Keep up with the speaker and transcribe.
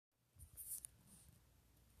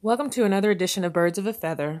Welcome to another edition of Birds of a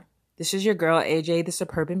Feather. This is your girl, AJ, the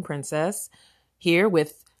Suburban Princess, here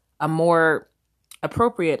with a more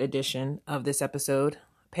appropriate edition of this episode.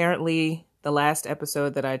 Apparently, the last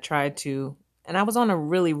episode that I tried to, and I was on a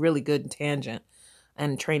really, really good tangent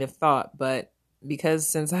and train of thought, but because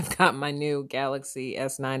since I've got my new Galaxy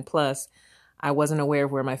S9 Plus, I wasn't aware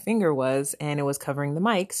of where my finger was, and it was covering the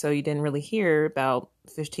mic, so you didn't really hear about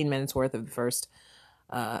 15 minutes worth of the first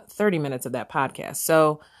 30 minutes of that podcast.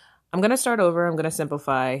 So I'm going to start over. I'm going to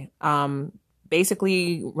simplify.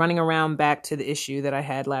 Basically running around back to the issue that I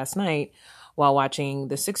had last night while watching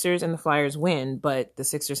the Sixers and the Flyers win, but the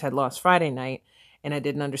Sixers had lost Friday night, and I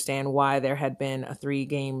didn't understand why there had been a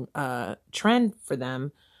 3-game trend for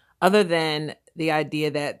them, other than the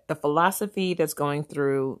idea that the philosophy that's going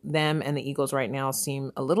through them and the Eagles right now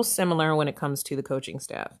seem a little similar when it comes to the coaching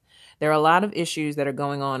staff. There are a lot of issues that are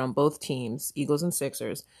going on both teams, Eagles and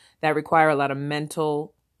Sixers, that require a lot of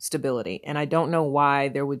mental stability. And I don't know why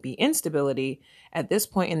there would be instability at this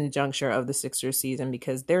point in the juncture of the Sixers season,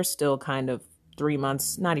 because they're still kind of 3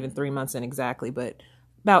 months, not even 3 months in exactly, but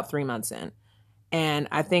about 3 months in. And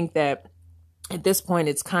I think that at this point,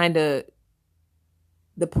 it's kind of,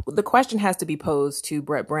 the question has to be posed to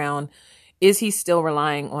Brett Brown. Is he still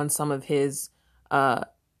relying on some of his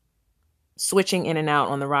switching in and out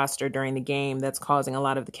on the roster during the game that's causing a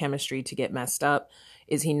lot of the chemistry to get messed up?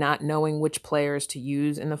 Is he not knowing which players to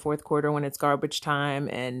use in the fourth quarter when it's garbage time,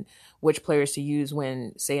 and which players to use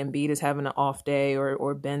when, say, Embiid is having an off day,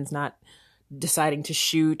 or Ben's not deciding to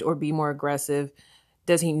shoot or be more aggressive?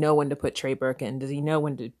 Does he know when to put Trey Burke in? Does he know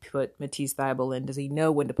when to put Matisse Thybulle in? Does he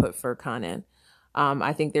know when to put Furkan in?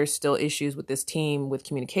 I think there's still issues with this team with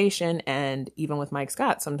communication, and even with Mike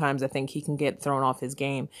Scott. Sometimes I think he can get thrown off his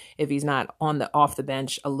game if he's not off the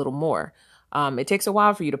bench a little more. It takes a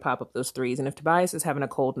while for you to pop up those threes. And if Tobias is having a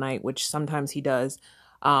cold night, which sometimes he does,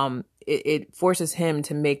 it forces him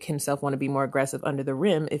to make himself want to be more aggressive under the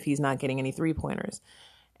rim if he's not getting any 3-pointers.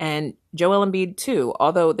 And Joel Embiid too,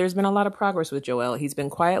 although there's been a lot of progress with Joel, he's been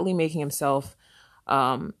quietly making himself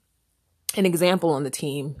an example on the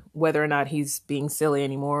team. Whether or not he's being silly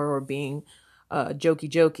anymore or being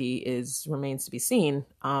jokey remains to be seen.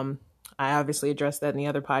 I obviously addressed that in the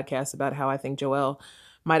other podcast about how I think Joel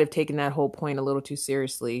might have taken that whole point a little too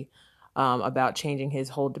seriously about changing his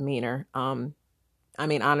whole demeanor. I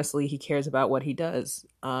mean, honestly, he cares about what he does,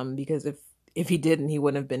 because if he didn't, he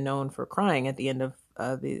wouldn't have been known for crying at the end of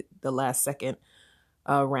the last second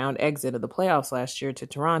round exit of the playoffs last year to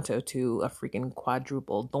Toronto to a freaking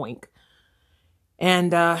quadruple doink.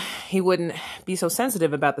 And he wouldn't be so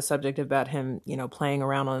sensitive about the subject about him, playing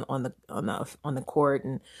around on the court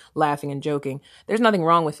and laughing and joking. There's nothing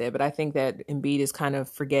wrong with it, but I think that Embiid is kind of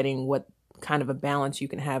forgetting what kind of a balance you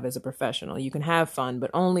can have as a professional. You can have fun,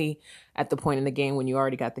 but only at the point in the game when you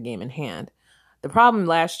already got the game in hand. The problem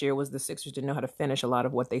last year was the Sixers didn't know how to finish a lot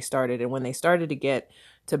of what they started, and when they started to get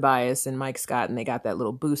Tobias and Mike Scott and they got that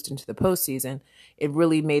little boost into the postseason, it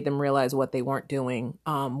really made them realize what they weren't doing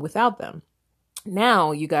without them.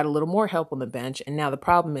 Now you got a little more help on the bench, and now the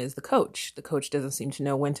problem is the coach. The coach doesn't seem to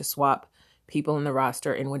know when to swap people in the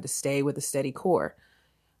roster and when to stay with a steady core.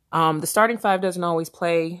 The starting five doesn't always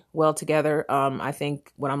play well together. I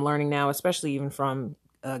think what I'm learning now, especially even from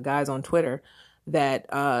guys on Twitter, that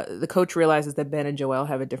the coach realizes that Ben and Joel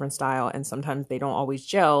have a different style, and sometimes they don't always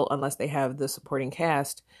gel unless they have the supporting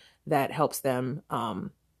cast that helps them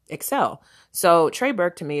excel. So Trey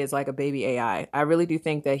Burke to me is like a baby AI. I really do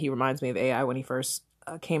think that he reminds me of AI when he first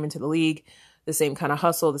came into the league. The same kind of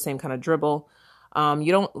hustle, the same kind of dribble.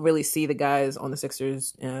 You don't really see the guys on the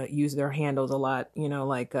Sixers use their handles a lot,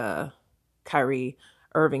 like Kyrie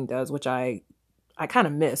Irving does, which I kind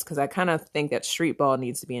of miss, because I kind of think that street ball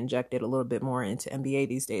needs to be injected a little bit more into NBA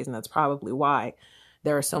these days. And that's probably why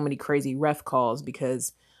there are so many crazy ref calls,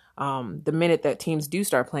 because the minute that teams do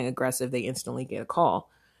start playing aggressive, they instantly get a call.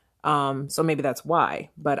 So maybe that's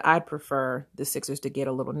why, but I'd prefer the Sixers to get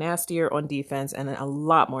a little nastier on defense and a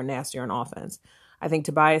lot more nastier on offense. I think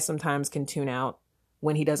Tobias sometimes can tune out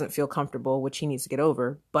when he doesn't feel comfortable, which he needs to get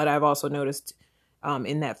over. But I've also noticed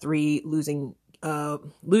in that 3 losing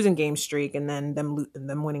game streak and then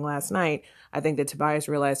them winning last night, I think that Tobias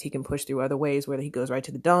realized he can push through other ways, whether he goes right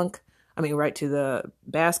to the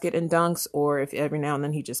basket and dunks, or if every now and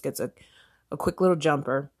then he just gets a quick little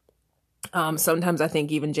jumper. Sometimes I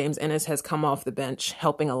think even James Ennis has come off the bench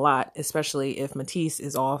helping a lot, especially if Matisse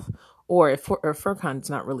is off, or if Furkan's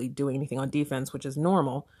not really doing anything on defense, which is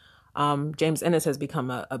normal. James Ennis has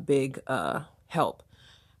become a big help.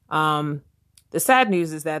 The sad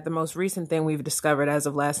news is that the most recent thing we've discovered as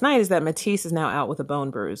of last night is that Matisse is now out with a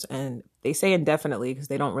bone bruise, and they say indefinitely because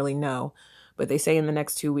they don't really know. but they say in the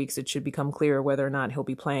next 2 weeks it should become clear whether or not he'll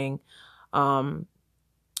be playing for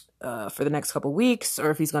the next couple weeks,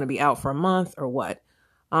 or if he's going to be out for a month or what.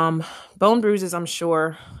 Bone bruises, I'm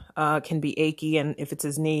sure, can be achy, and if it's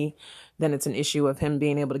his knee, then it's an issue of him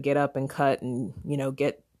being able to get up and cut and,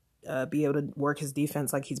 be able to work his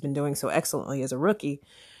defense like he's been doing so excellently as a rookie.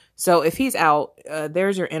 So if he's out,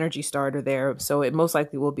 there's your energy starter there. So it most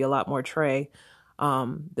likely will be a lot more Trae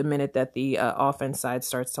the minute that the offense side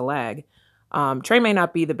starts to lag. Trae may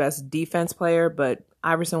not be the best defense player, but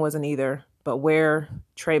Iverson wasn't either. But where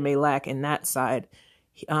Trae may lack in that side,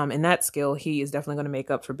 in that skill, he is definitely going to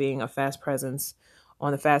make up for being a fast presence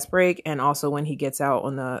on the fast break, and also when he gets out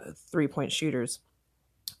on the three-point shooters.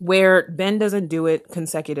 Where Ben doesn't do it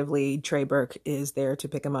consecutively, Trey Burke is there to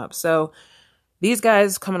pick him up. So these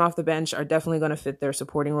guys coming off the bench are definitely going to fit their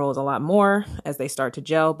supporting roles a lot more as they start to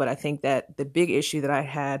gel. But I think that the big issue that I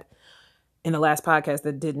had in the last podcast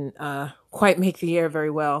that didn't quite make the air very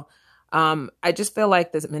well, I just feel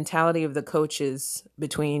like the mentality of the coaches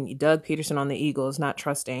between Doug Peterson on the Eagles not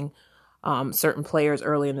trusting certain players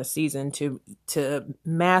early in the season to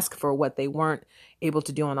mask for what they weren't able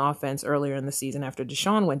to do on offense earlier in the season after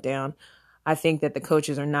Deshaun went down. I think that the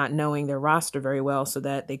coaches are not knowing their roster very well, so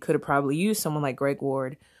that they could have probably used someone like Greg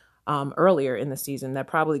Ward earlier in the season that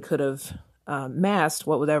probably could have masked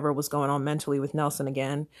whatever was going on mentally with Nelson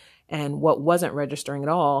again, and what wasn't registering at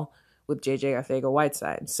all with JJ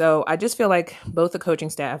Arcega-Whiteside. So I just feel like both the coaching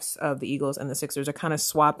staffs of the Eagles and the Sixers are kind of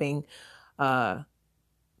swapping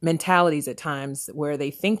mentalities at times, where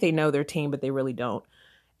they think they know their team, but they really don't.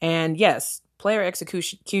 And yes, player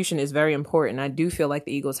execution is very important. I do feel like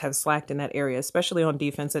the Eagles have slacked in that area, especially on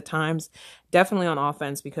defense at times. Definitely on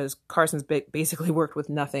offense, because Carson's basically worked with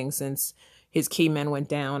nothing since his key men went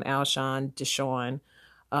down. Alshon, Deshaun,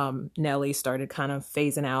 Nelly started kind of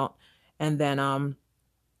phasing out. And then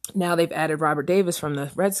now they've added Robert Davis from the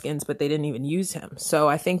Redskins, but they didn't even use him. So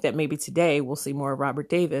I think that maybe today we'll see more of Robert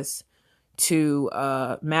Davis to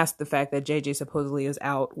mask the fact that JJ supposedly is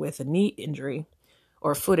out with a knee injury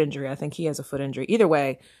or a foot injury. I think he has a foot injury. Either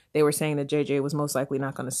way, they were saying that JJ was most likely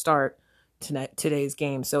not going to start today's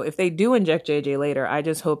game. So if they do inject JJ later, I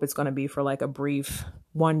just hope it's going to be for like a brief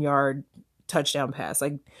 1-yard touchdown pass.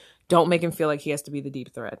 Like, don't make him feel like he has to be the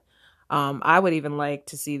deep threat. I would even like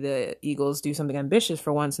to see the Eagles do something ambitious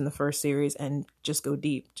for once in the first series and just go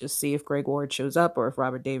deep. Just see if Greg Ward shows up, or if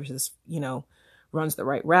Robert Davis is, runs the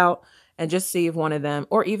right route, and just see if one of them,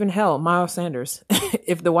 or even hell, Miles Sanders,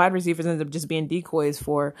 if the wide receivers end up just being decoys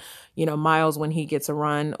for, Miles when he gets a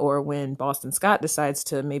run, or when Boston Scott decides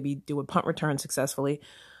to maybe do a punt return successfully,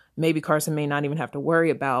 maybe Carson may not even have to worry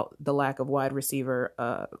about the lack of wide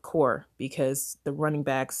receiver core, because the running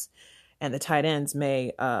backs and the tight ends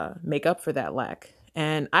may make up for that lack.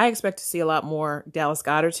 And I expect to see a lot more Dallas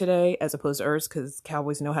Goedert today as opposed to Ertz, because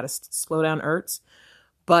Cowboys know how to slow down Ertz.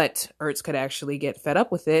 But Ertz could actually get fed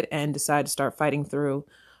up with it and decide to start fighting through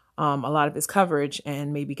a lot of his coverage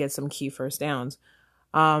and maybe get some key first downs.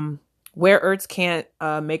 Where Ertz can't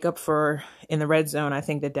make up for in the red zone, I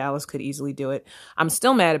think that Dallas could easily do it. I'm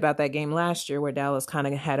still mad about that game last year where Dallas kind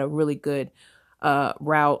of had a really good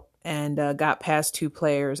route and got past two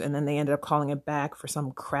players, and then they ended up calling it back for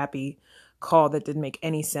some crappy call that didn't make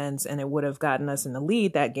any sense, and it would have gotten us in the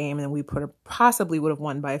lead that game, and we possibly would have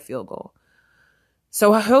won by a field goal.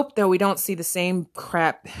 So I hope that we don't see the same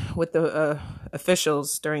crap with the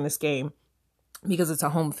officials during this game, because it's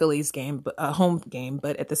a home Phillies game, a home game.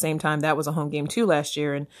 But at the same time, that was a home game too last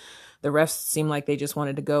year, and the refs seemed like they just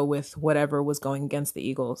wanted to go with whatever was going against the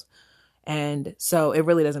Eagles. And so it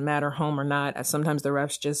really doesn't matter home or not. Sometimes the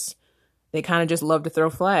refs they kind of just love to throw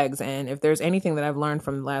flags. And if there's anything that I've learned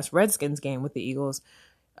from the last Redskins game with the Eagles,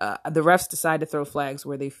 the refs decide to throw flags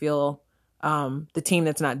where they feel the team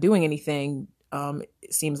that's not doing anything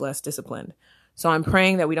seems less disciplined. So I'm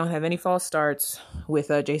praying that we don't have any false starts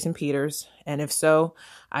with Jason Peters. And if so,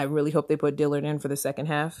 I really hope they put Dillard in for the second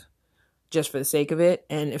half, just for the sake of it.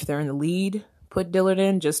 And if they're in the lead, put Dillard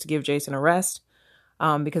in just to give Jason a rest.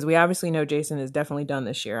 Because we obviously know Jason is definitely done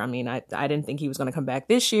this year. I mean, I didn't think he was going to come back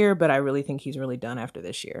this year, but I really think he's really done after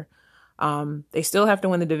this year. They still have to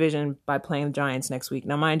win the division by playing the Giants next week.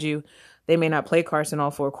 Now, mind you, they may not play Carson all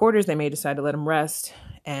 4 quarters. They may decide to let him rest.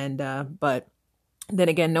 But then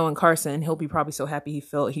again, knowing Carson, he'll be probably so happy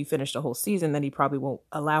he finished a whole season that he probably won't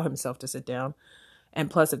allow himself to sit down. And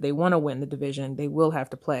plus, if they want to win the division, they will have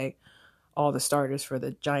to play all the starters for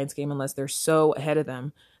the Giants game, unless they're so ahead of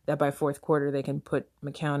them that by 4th quarter they can put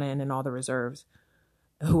McCown in and all the reserves,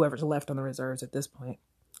 whoever's left on the reserves at this point.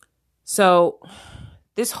 So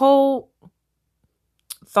this whole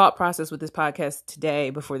thought process with this podcast today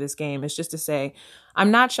before this game is just to say,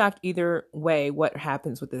 I'm not shocked either way what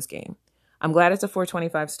happens with this game. I'm glad it's a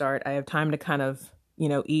 4:25 start. I have time to kind of,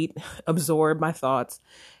 eat, absorb my thoughts,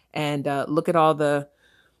 and look at all the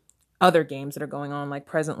other games that are going on. Like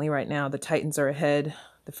presently right now, the Titans are ahead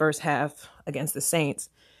the first half against the Saints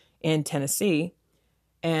in Tennessee.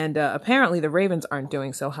 And apparently the Ravens aren't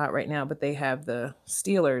doing so hot right now, but they have the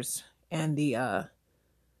Steelers and the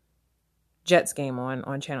Jets game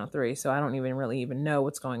on Channel 3. So I don't even know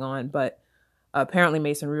what's going on. But apparently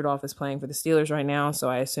Mason Rudolph is playing for the Steelers right now. So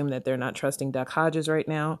I assume that they're not trusting Duck Hodges right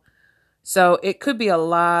now. So it could be a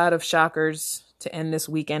lot of shockers to end this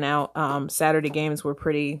weekend out. Saturday games were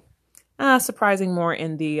pretty surprising, more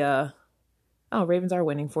in the Ravens are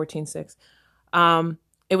winning 14-6.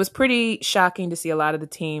 It was pretty shocking to see a lot of the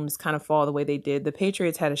teams kind of fall the way they did. The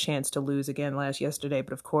Patriots had a chance to lose again yesterday,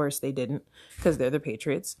 but of course they didn't because they're the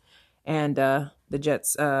Patriots. And the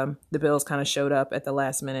Jets, the Bills kind of showed up at the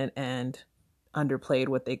last minute and underplayed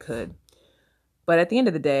what they could. But at the end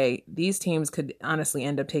of the day, these teams could honestly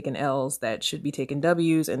end up taking L's that should be taking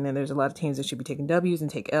W's. And then there's a lot of teams that should be taking W's and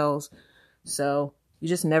take L's. So you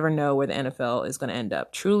just never know where the NFL is going to end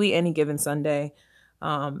up. Truly, any given Sunday.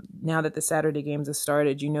 Now that the Saturday games have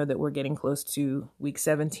started, you know that we're getting close to week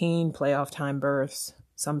 17, playoff time berths.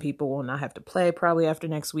 Some people will not have to play probably after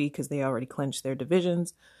next week because they already clinched their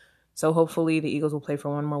divisions. So hopefully the Eagles will play for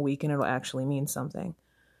one more week and it'll actually mean something.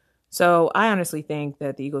 So I honestly think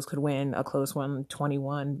that the Eagles could win a close one,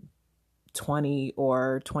 21-20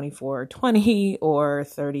 or 24-20 or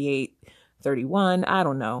 38-31. I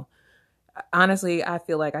don't know. Honestly, I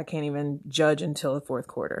feel like I can't even judge until the fourth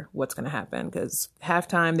quarter what's going to happen, because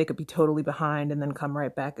halftime they could be totally behind and then come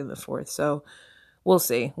right back in the fourth. So we'll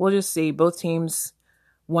see. We'll just see. Both teams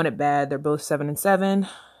want it bad. They're both 7-7.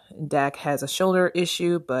 Dak has a shoulder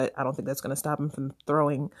issue, but I don't think that's going to stop him from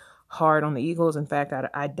throwing hard on the Eagles. In fact,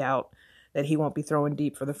 I doubt that he won't be throwing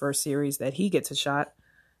deep for the first series that he gets a shot.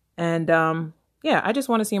 And I just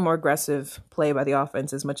want to see a more aggressive play by the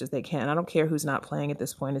offense as much as they can. I don't care who's not playing at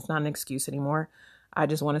this point. It's not an excuse anymore. I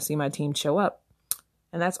just want to see my team show up.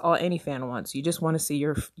 And that's all any fan wants. You just want to see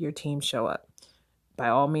your team show up by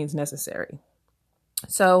all means necessary.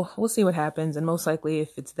 So we'll see what happens. And most likely,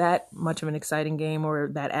 if it's that much of an exciting game or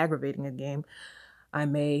that aggravating a game, I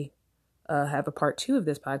may have a part 2 of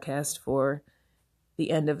this podcast for the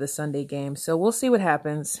end of the Sunday game. So we'll see what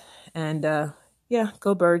happens. And go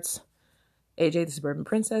Birds. AJ, the Suburban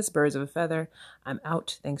Princess, Birds of a Feather. I'm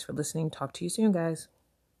out. Thanks for listening. Talk to you soon, guys.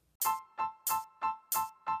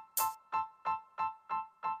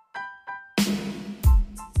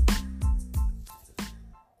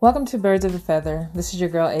 Welcome to Birds of a Feather. This is your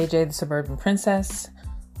girl, AJ, the Suburban Princess,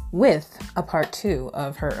 with a part 2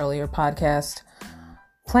 of her earlier podcast,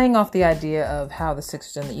 playing off the idea of how the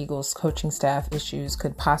Sixers and the Eagles coaching staff issues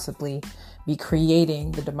could possibly be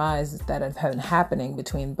creating the demise that have been happening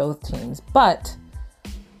between both teams. But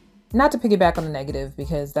not to piggyback on the negative,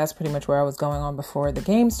 because that's pretty much where I was going on before the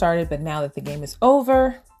game started. But now that the game is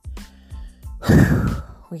over,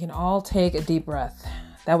 we can all take a deep breath.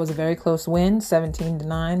 That was a very close win,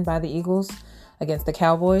 17-9 by the Eagles against the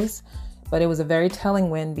Cowboys. But it was a very telling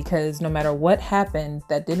win because no matter what happened,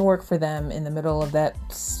 that didn't work for them in the middle of that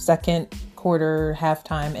second quarter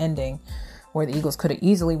halftime ending, where the Eagles could have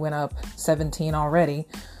easily went up 17 already.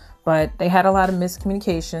 But they had a lot of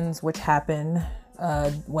miscommunications, which happened.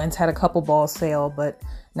 Wentz had a couple balls fail, but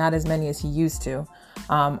not as many as he used to.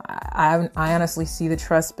 I honestly see the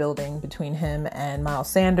trust building between him and Miles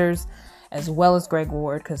Sanders, as well as Greg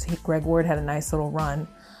Ward, because Greg Ward had a nice little run.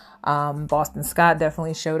 Boston Scott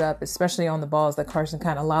definitely showed up, especially on the balls that Carson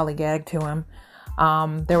kind of lollygagged to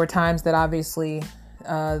him. There were times that obviously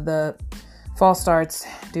the false starts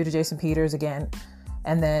due to Jason Peters again,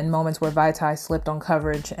 and then moments where Vaitai slipped on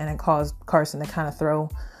coverage and it caused Carson to kind of throw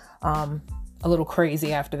a little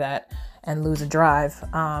crazy after that and lose a drive.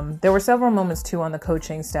 There were several moments too on the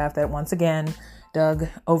coaching staff that once again Doug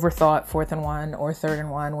overthought 4th and 1 or 3rd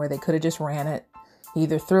and 1 where they could have just ran it. He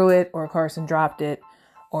either threw it or Carson dropped it,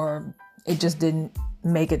 or it just didn't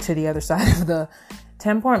make it to the other side of the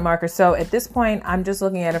 10-point marker. So at this point, I'm just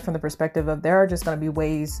looking at it from the perspective of there are just going to be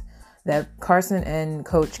ways that Carson and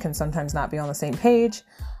coach can sometimes not be on the same page.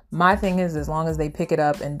 My thing is, as long as they pick it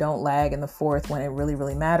up and don't lag in the fourth when it really,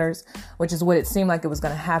 really matters, which is what it seemed like it was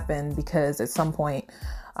going to happen, because at some point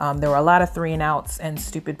there were a lot of 3-and-outs and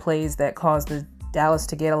stupid plays that caused the Dallas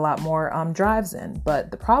to get a lot more drives in.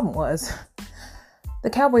 But the problem was the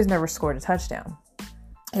Cowboys never scored a touchdown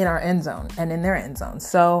in our end zone and in their end zone.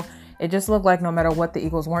 So it just looked like no matter what the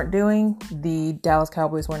Eagles weren't doing, the Dallas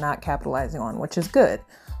Cowboys were not capitalizing on, which is good.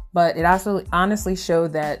 But it also honestly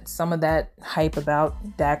showed that some of that hype about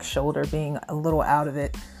Dak's shoulder being a little out of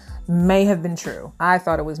it may have been true. I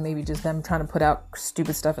thought it was maybe just them trying to put out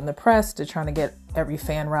stupid stuff in the press to trying to get every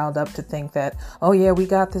fan riled up to think that, oh yeah, we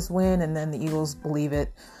got this win, and then the Eagles believe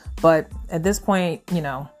it. But at this point,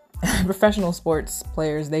 professional sports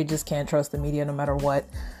players, they just can't trust the media no matter what.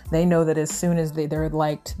 They know that as soon as they're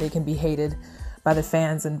liked, they can be hated by the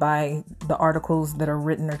fans and by the articles that are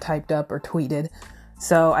written or typed up or tweeted.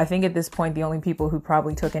 So I think at this point, the only people who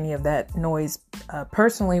probably took any of that noise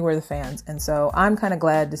personally were the fans. And so I'm kind of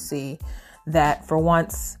glad to see that for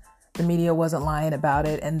once the media wasn't lying about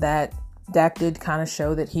it, and that Dak did kind of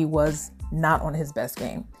show that he was not on his best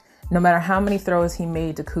game. No matter how many throws he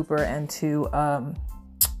made to Cooper and to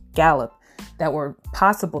Gallup that were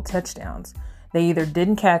possible touchdowns, they either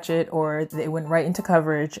didn't catch it or they went right into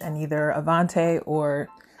coverage, and either Avonte or,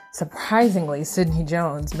 surprisingly, Sidney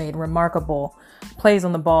Jones made remarkable plays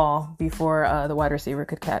on the ball before the wide receiver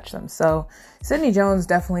could catch them. So Sidney Jones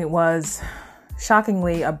definitely was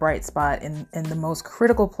shockingly a bright spot in the most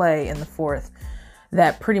critical play in the fourth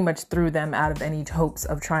that pretty much threw them out of any hopes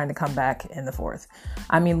of trying to come back in the fourth.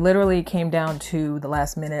 I mean, literally it came down to the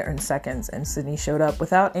last minute and seconds, and Sidney showed up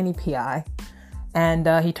without any PI. And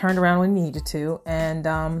he turned around when he needed to, and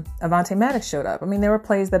Avonte Maddox showed up. I mean, there were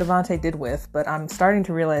plays that Avonte did with, but I'm starting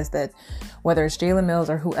to realize that whether it's Jalen Mills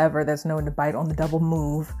or whoever that's known to bite on the double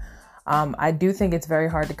move, I do think it's very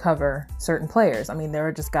hard to cover certain players. I mean, there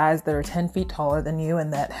are just guys that are 10 feet taller than you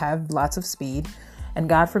and that have lots of speed. And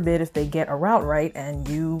God forbid if they get a route right and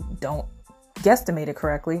you don't guesstimate it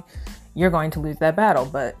correctly, you're going to lose that battle.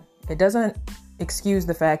 But it doesn't excuse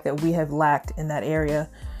the fact that we have lacked in that area.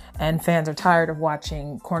 And fans are tired of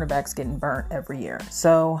watching cornerbacks getting burnt every year.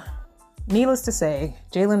 So, needless to say,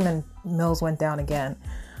 Jalen Mills went down again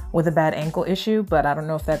with a bad ankle issue, but I don't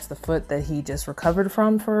know if that's the foot that he just recovered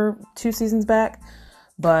from for 2 seasons back.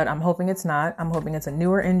 But I'm hoping it's not. I'm hoping it's a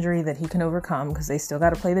newer injury that he can overcome, because they still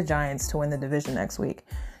got to play the Giants to win the division next week.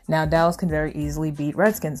 Now, Dallas can very easily beat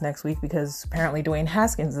Redskins next week because apparently Dwayne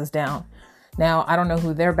Haskins is down. Now, I don't know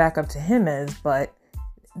who their backup to him is, but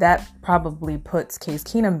that probably puts Case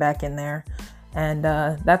Keenum back in there. And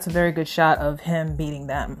that's a very good shot of him beating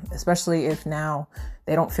them, especially if now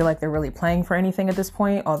they don't feel like they're really playing for anything at this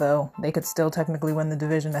point, although they could still technically win the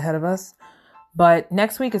division ahead of us. But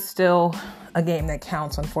next week is still a game that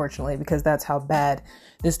counts, unfortunately, because that's how bad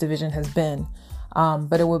this division has been.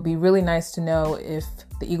 But it would be really nice to know if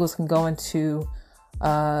the Eagles can go into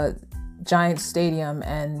Giants Stadium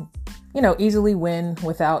and easily win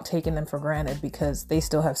without taking them for granted, because they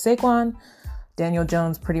still have Saquon. Daniel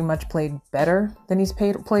Jones pretty much played better than he's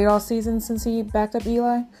played all season since he backed up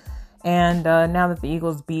Eli. And now that the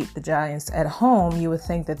Eagles beat the Giants at home, you would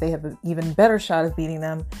think that they have an even better shot of beating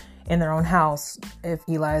them in their own house if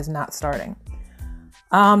Eli is not starting.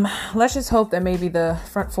 Let's just hope that maybe the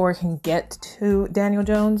front four can get to Daniel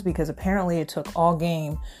Jones, because apparently it took all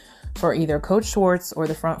game for either Coach Schwartz or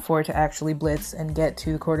the front four to actually blitz and get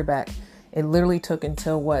to the quarterback. It literally took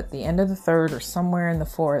until the end of the third or somewhere in the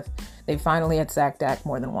fourth, they finally had sacked Dak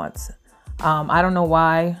more than once. I don't know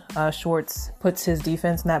why Schwartz puts his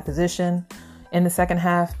defense in that position in the second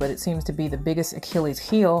half, but it seems to be the biggest Achilles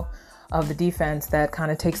heel of the defense that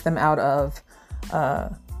kind of takes them out of,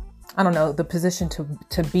 the position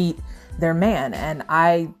to beat their man. And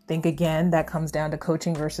I think, again, that comes down to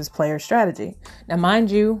coaching versus player strategy. Now,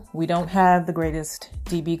 mind you, we don't have the greatest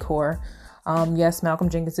DB core. Yes, Malcolm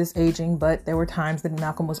Jenkins is aging, but there were times that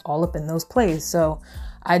Malcolm was all up in those plays. So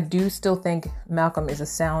I do still think Malcolm is a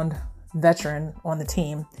sound veteran on the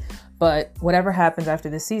team. But whatever happens after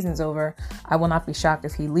this season's over, I will not be shocked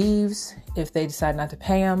if he leaves, if they decide not to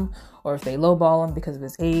pay him, or if they lowball him because of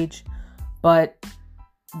his age. But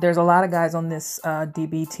there's a lot of guys on this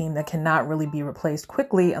DB team that cannot really be replaced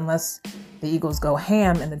quickly unless the Eagles go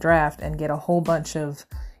ham in the draft and get a whole bunch of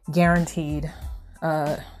guaranteed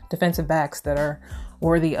defensive backs that are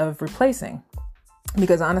worthy of replacing.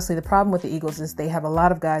 Because honestly, the problem with the Eagles is they have a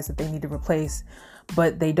lot of guys that they need to replace,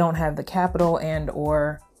 but they don't have the capital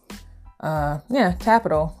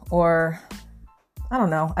I don't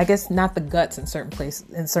know. I guess not the guts in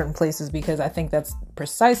certain places, because I think that's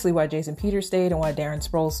precisely why Jason Peters stayed and why Darren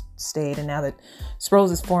Sproles stayed. And now that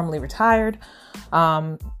Sproles is formally retired,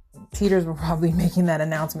 Peters will probably be making that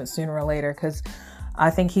announcement sooner or later, because I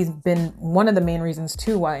think he's been one of the main reasons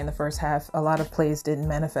too why in the first half a lot of plays didn't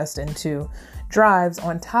manifest into drives,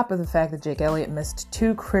 on top of the fact that Jake Elliott missed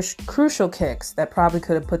 2 crucial kicks that probably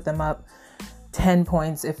could have put them up 10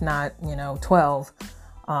 points, if not 12.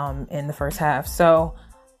 In the first half. So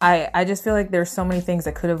I just feel like there's so many things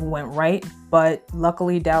that could have went right, but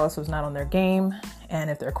luckily Dallas was not on their game, and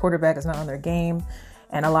if their quarterback is not on their game,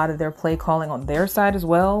 and a lot of their play calling on their side as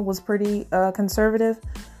well was pretty conservative.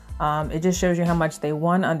 It just shows you how much they,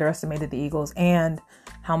 one, underestimated the Eagles, and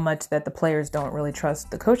how much that the players don't really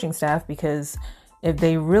trust the coaching staff, because if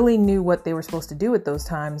they really knew what they were supposed to do at those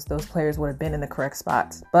times, those players would have been in the correct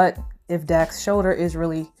spots. But if Dak's shoulder is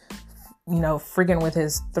really, friggin' with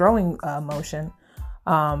his throwing motion,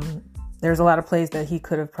 there's a lot of plays that he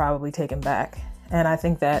could have probably taken back. And I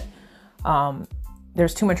think that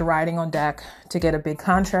there's too much riding on Dak to get a big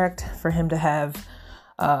contract for him to have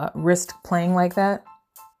risk playing like that.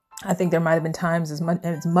 I think there might have been times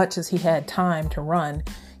as much as he had time to run,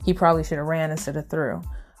 he probably should have ran instead of thrown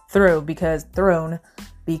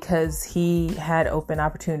because he had open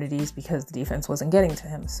opportunities because the defense wasn't getting to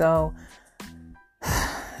him. So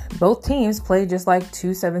both teams played just like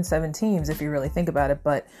 2-7-7 teams, if you really think about it.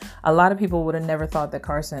 But a lot of people would have never thought that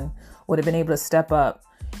Carson would have been able to step up,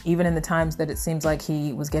 even in the times that it seems like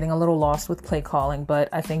he was getting a little lost with play calling. But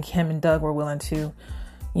I think him and Doug were willing to,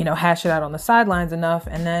 hash it out on the sidelines enough.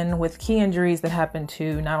 And then with key injuries that happened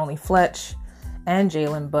to not only Fletch and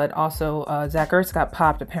Jalen, but also Zach Ertz got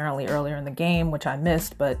popped apparently earlier in the game, which I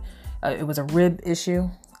missed, but it was a rib issue.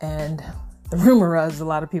 And the rumor was, a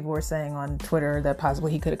lot of people were saying on Twitter that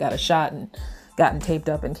possibly he could have got a shot and gotten taped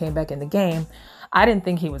up and came back in the game. I didn't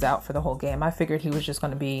think he was out for the whole game. I figured he was just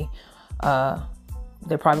going to be,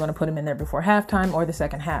 they're probably going to put him in there before halftime or the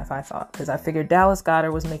second half, I thought, because I figured Dallas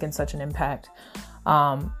Goedert was making such an impact.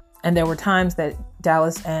 And there were times that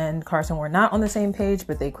Dallas and Carson were not on the same page,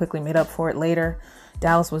 but they quickly made up for it later.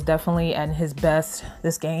 Dallas was definitely at his best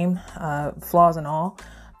this game, flaws and all.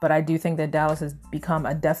 But I do think that Dallas has become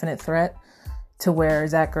a definite threat to where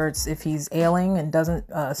Zach Ertz, if he's ailing and doesn't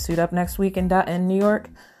suit up next week in New York,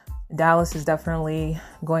 Dallas is definitely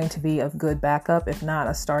going to be a good backup, if not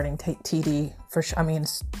a starting TD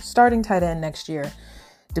starting tight end next year,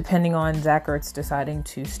 depending on Zach Ertz deciding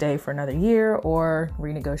to stay for another year or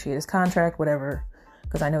renegotiate his contract, whatever,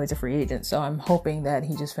 because I know he's a free agent. So I'm hoping that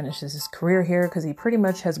he just finishes his career here, because he pretty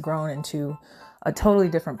much has grown into a totally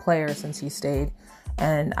different player since he stayed.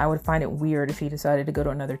 And I would find it weird if he decided to go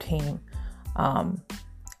to another team,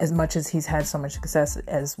 as much as he's had so much success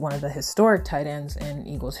as one of the historic tight ends in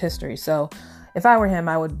Eagles history. So if I were him,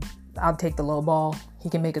 I'll take the low ball. He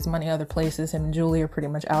can make his money other places. Him and Julie are pretty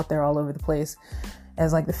much out there all over the place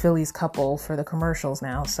as like the Phillies couple for the commercials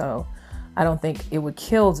now. So I don't think it would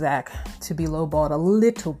kill Zach to be lowballed a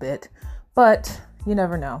little bit, but you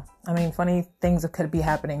never know. Funny things could be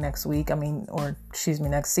happening next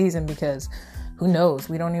season, because who knows?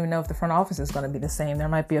 We don't even know if the front office is going to be the same. There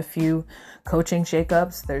might be a few coaching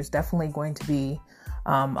shakeups. There's definitely going to be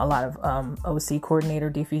a lot of OC coordinator,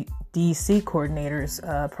 DC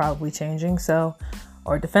coordinators probably changing.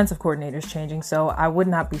 Or defensive coordinators changing. So I would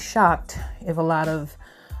not be shocked if a lot of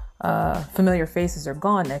familiar faces are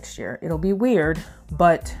gone next year. It'll be weird,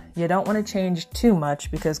 but you don't want to change too much,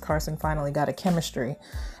 because Carson finally got a chemistry,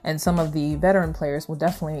 and some of the veteran players will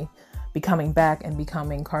definitely be coming back and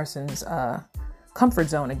becoming Carson's comfort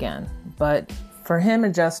zone again. But for him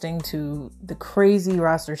adjusting to the crazy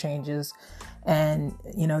roster changes and,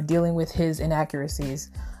 dealing with his inaccuracies,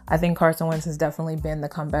 I think Carson Wentz has definitely been the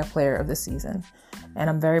comeback player of the season. And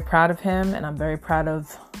I'm very proud of him, and I'm very proud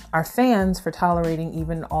of our fans for tolerating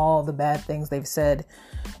even all the bad things they've said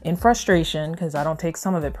in frustration, because I don't take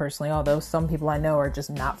some of it personally, although some people I know are just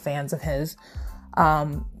not fans of his.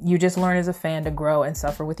 You just learn as a fan to grow and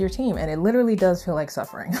suffer with your team, and it literally does feel like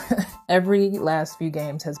suffering. Every last few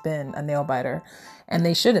games has been a nail biter, and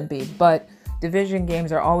they shouldn't be, but division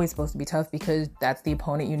games are always supposed to be tough because that's the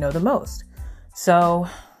opponent you know the most. So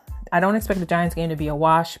I don't expect the Giants game to be a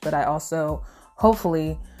wash, but I also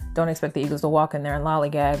hopefully don't expect the Eagles to walk in there and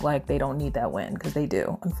lollygag like they don't need that win, because they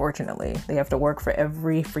do. Unfortunately, they have to work for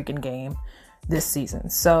every freaking game this season.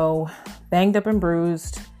 So banged up and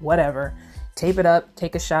bruised, whatever. Tape it up,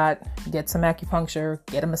 take a shot, get some acupuncture,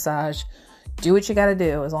 get a massage, do what you got to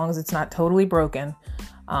do as long as it's not totally broken,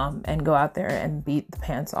 and go out there and beat the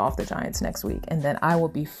pants off the Giants next week. And then I will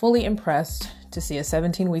be fully impressed to see a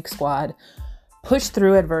 17-week squad push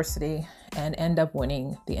through adversity and end up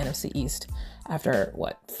winning the NFC East after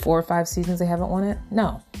 4 or 5 seasons they haven't won it?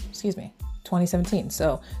 No, 2017.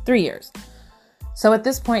 So 3 years. So at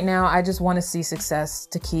this point now, I just want to see success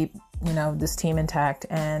to keep, this team intact.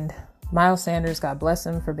 And Miles Sanders, God bless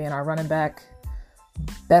him for being our running back.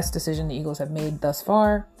 Best decision the Eagles have made thus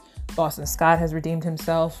far. Boston Scott has redeemed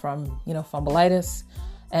himself from, fumbleitis.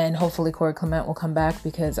 And hopefully Corey Clement will come back,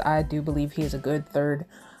 because I do believe he is a good third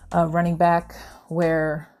running back,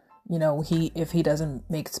 where, if he doesn't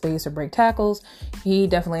make space or break tackles, he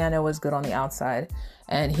definitely, I know, is good on the outside,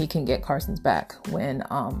 and he can get Carson's back when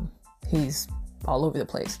he's all over the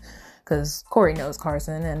place, because Corey knows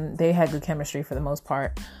Carson and they had good chemistry for the most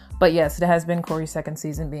part. But yes, it has been Corey's second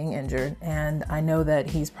season being injured, and I know that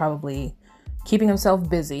he's probably keeping himself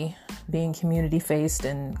busy, being community faced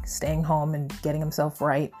and staying home and getting himself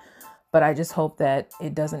right. But I just hope that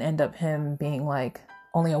it doesn't end up him being like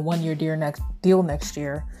only a 1-year deal next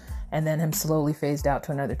year, and then him slowly phased out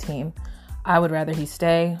to another team. I would rather he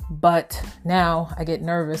stay, but now I get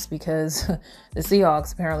nervous because the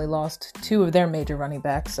Seahawks apparently lost 2 of their major running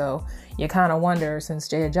backs. So you kind of wonder, since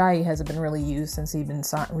Jay Ajayi hasn't been really used since he's been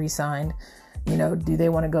re-signed, do they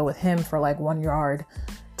want to go with him for like 1-yard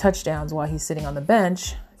touchdowns while he's sitting on the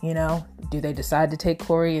bench? Do they decide to take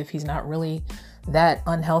Corey if he's not really that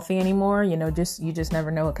unhealthy anymore? You just never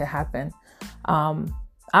know what could happen.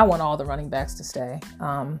 I want all the running backs to stay.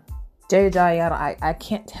 Jay Ajayi, I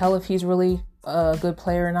can't tell if he's really a good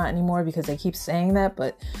player or not anymore because they keep saying that,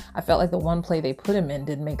 but I felt like the one play they put him in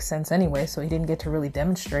didn't make sense anyway, so he didn't get to really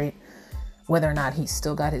demonstrate whether or not he's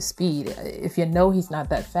still got his speed. If you know he's not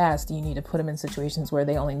that fast, you need to put him in situations where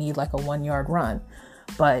they only need like a 1-yard run.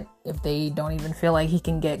 But if they don't even feel like he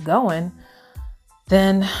can get going,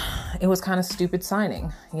 then it was kind of stupid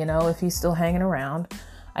signing. If he's still hanging around,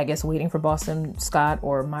 I guess waiting for Boston Scott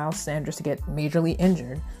or Miles Sanders to get majorly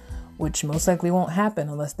injured, which most likely won't happen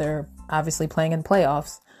unless they're obviously playing in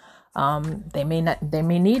playoffs. They may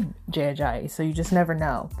need Jay Ajayi, so you just never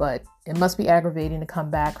know. But it must be aggravating to come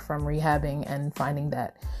back from rehabbing and finding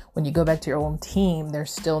that when you go back to your own team,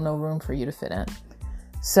 there's still no room for you to fit in.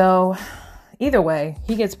 So either way,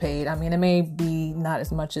 he gets paid. I mean, it may be not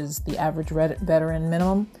as much as the average veteran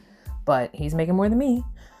minimum, but he's making more than me.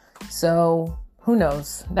 So who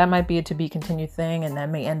knows? That might be a to be continued thing, and that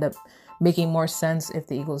may end up making more sense if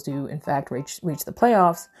the Eagles do, in fact, reach the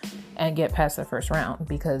playoffs and get past the first round.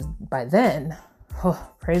 Because by then,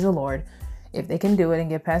 praise the Lord, if they can do it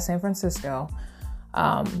and get past San Francisco,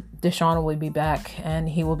 Deshaun will be back, and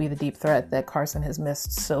he will be the deep threat that Carson has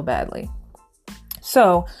missed so badly.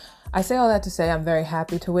 So I say all that to say I'm very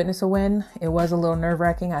happy to witness a win. It was a little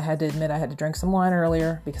nerve-wracking. I had to admit I had to drink some wine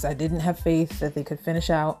earlier because I didn't have faith that they could finish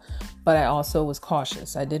out, but I also was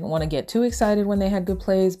cautious. I didn't want to get too excited when they had good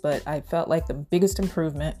plays, but I felt like the biggest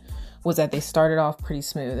improvement was that they started off pretty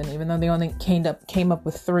smooth. And even though they only came up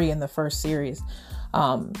with 3 in the first series,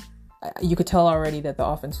 you could tell already that the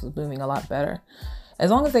offense was moving a lot better. As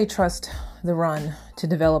long as they trust the run to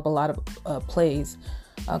develop a lot of plays,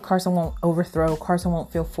 Carson won't overthrow. Carson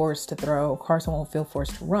won't feel forced to throw. Carson won't feel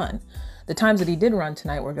forced to run. The times that he did run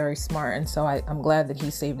tonight were very smart, and so I'm glad that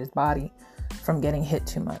he saved his body from getting hit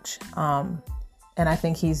too much. And I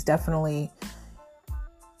think he's definitely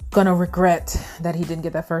going to regret that he didn't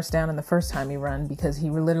get that first down in the first time he ran, because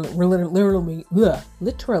he literally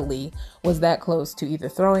was that close to either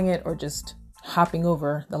throwing it or just hopping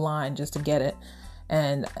over the line just to get it.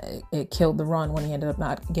 And it killed the run when he ended up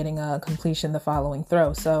not getting a completion the following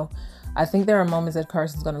throw. So I think there are moments that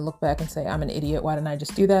Carson's going to look back and say, I'm an idiot. Why didn't I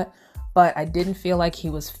just do that? But I didn't feel like he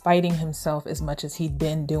was fighting himself as much as he'd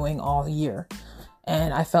been doing all year.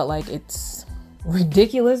 And I felt like it's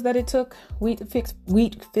ridiculous that it took week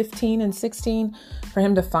 15 and 16 for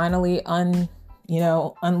him to finally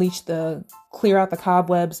unleash clear out the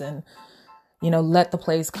cobwebs and, let the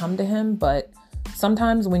plays come to him. But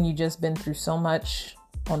sometimes when you just been through so much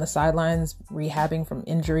on the sidelines, rehabbing from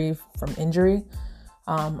injury,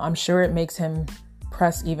 I'm sure it makes him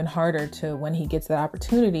press even harder to when he gets that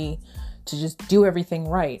opportunity to just do everything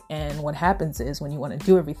right. And what happens is when you want to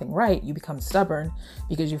do everything right, you become stubborn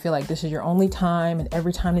because you feel like this is your only time, and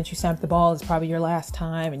every time that you snap the ball is probably your last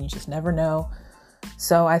time, and you just never know.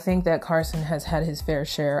 So I think that Carson has had his fair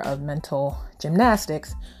share of mental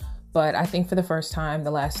gymnastics, but I think for the first time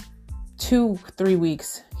the last 2-3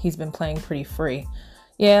 weeks, he's been playing pretty free.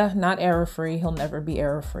 Yeah, not error-free. He'll never be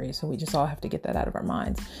error-free. So we just all have to get that out of our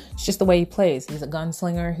minds. It's just the way he plays. He's a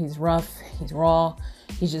gunslinger. He's rough. He's raw.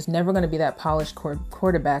 He's just never going to be that polished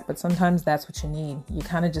quarterback. But sometimes that's what you need. You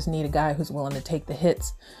kind of just need a guy who's willing to take the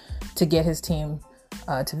hits to get his team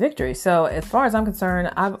to victory. So as far as I'm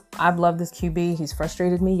concerned, I've loved this QB. He's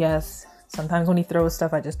frustrated me, yes. Sometimes when he throws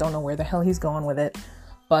stuff, I just don't know where the hell he's going with it.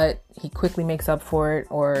 But he quickly makes up for it,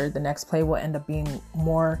 or the next play will end up being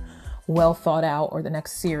more well thought out, or the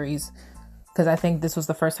next series. Because I think this was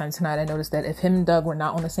the first time tonight I noticed that if him and Doug were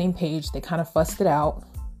not on the same page, they kind of fussed it out.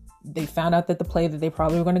 They found out that the play that they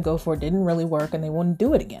probably were going to go for didn't really work, and they wouldn't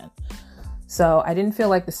do it again. So I didn't feel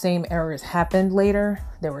like the same errors happened later.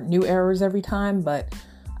 There were new errors every time, but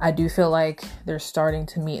I do feel like they're starting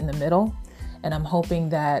to meet in the middle. And I'm hoping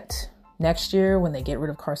that next year when they get rid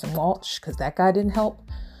of Carson Walch, because that guy didn't help,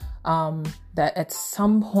 that at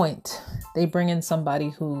some point they bring in somebody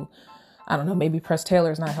who, I don't know, maybe Press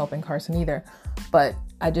Taylor's not helping Carson either, but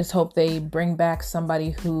I just hope they bring back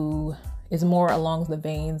somebody who is more along the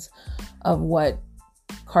veins of what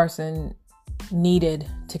Carson needed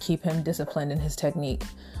to keep him disciplined in his technique.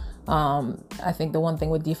 I think the one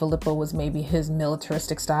thing with DiFilippo was maybe his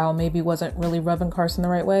militaristic style maybe wasn't really rubbing Carson the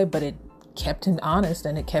right way, but it kept him honest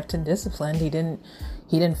and it kept him disciplined. He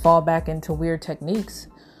didn't fall back into weird techniques.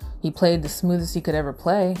 He played the smoothest he could ever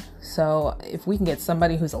play. So if we can get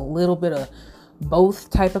somebody who's a little bit of both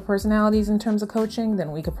type of personalities in terms of coaching,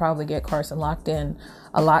 then we could probably get Carson locked in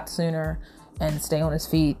a lot sooner and stay on his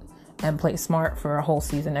feet and play smart for a whole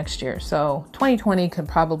season next year. So 2020 could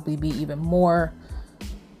probably be even more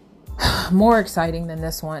exciting than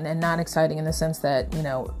this one, and not exciting in the sense that,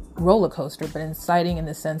 roller coaster, but exciting in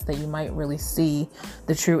the sense that you might really see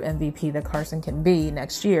the true MVP that Carson can be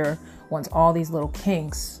next year once all these little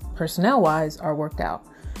kinks, personnel-wise, are worked out.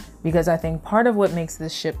 Because I think part of what makes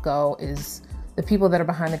this ship go is the people that are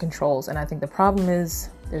behind the controls. And I think the problem is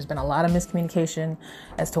there's been a lot of miscommunication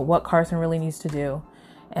as to what Carson really needs to do.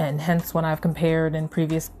 And hence when I've compared in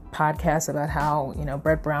previous podcasts about how,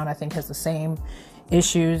 Brett Brown, I think, has the same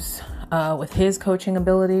issues with his coaching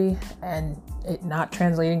ability and it not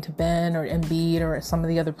translating to Ben or Embiid or some of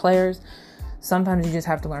the other players. Sometimes you just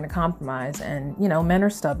have to learn to compromise, and men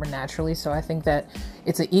are stubborn naturally, so I think that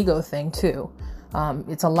it's an ego thing too.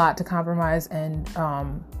 It's a lot to compromise and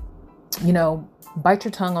bite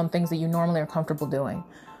your tongue on things that you normally are comfortable doing.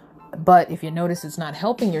 But if you notice it's not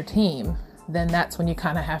helping your team, then that's when you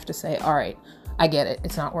kind of have to say, all right, I get it,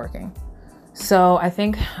 it's not working. So I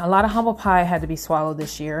think a lot of humble pie had to be swallowed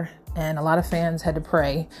this year, and a lot of fans had to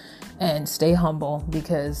pray and stay humble,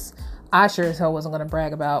 because I sure as hell wasn't going to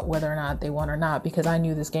brag about whether or not they won or not, because I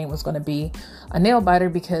knew this game was going to be a nail biter,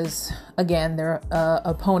 because again, they're an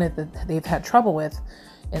opponent that they've had trouble with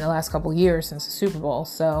in the last couple of years since the Super Bowl.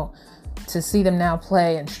 So to see them now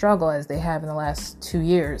play and struggle as they have in the last 2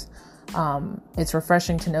 years, it's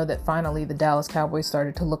refreshing to know that finally the Dallas Cowboys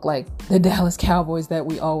started to look like the Dallas Cowboys that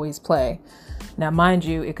we always play. Now, mind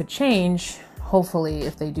you, it could change, hopefully,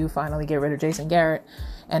 if they do finally get rid of Jason Garrett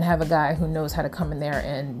and have a guy who knows how to come in there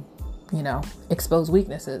and, expose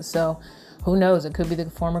weaknesses. So who knows? It could be the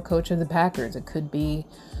former coach of the Packers. It could be,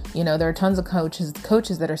 there are tons of coaches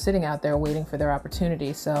that are sitting out there waiting for their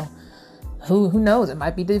opportunity. So who knows? It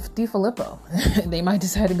might be DiFilippo. They might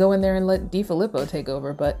decide to go in there and let DiFilippo take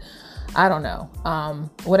over, but I don't know.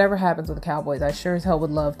 Whatever happens with the Cowboys, I sure as hell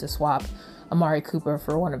would love to swap Amari Cooper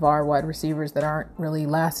for one of our wide receivers that aren't really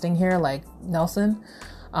lasting here, like Nelson.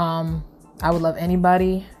 I would love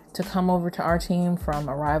anybody to come over to our team from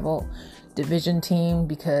a rival division team,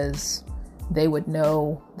 because they would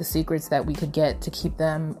know the secrets that we could get to keep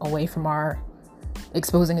them away from our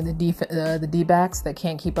exposing the D-backs that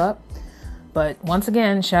can't keep up. But once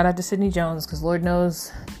again, shout out to Sidney Jones, because Lord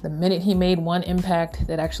knows the minute he made one impact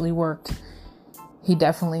that actually worked, he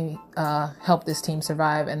definitely helped this team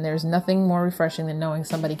survive. And there's nothing more refreshing than knowing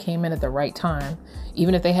somebody came in at the right time,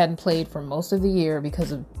 even if they hadn't played for most of the year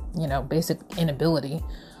because of, basic inability.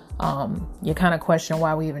 You kind of question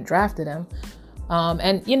why we even drafted him.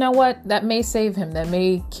 And you know what? That may save him. That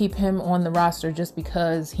may keep him on the roster, just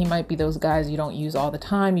because he might be those guys you don't use all the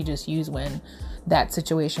time. You just use when that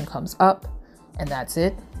situation comes up, and that's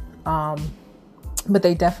it. But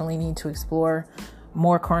they definitely need to explore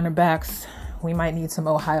more cornerbacks. We might need some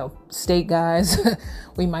Ohio State guys.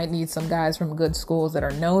 We might need some guys from good schools that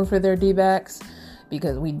are known for their D-backs,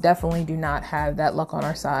 because we definitely do not have that luck on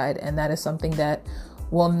our side. And that is something that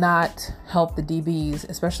will not help the DBs,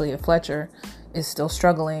 especially if Fletcher is still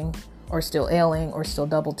struggling or still ailing or still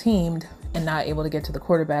double teamed and not able to get to the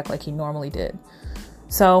quarterback like he normally did.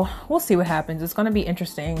 So we'll see what happens. It's going to be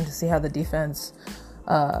interesting to see how the defense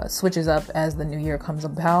switches up as the new year comes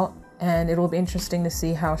about. And it will be interesting to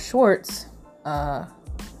see how Schwartz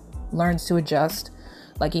learns to adjust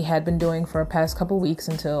like he had been doing for the past couple weeks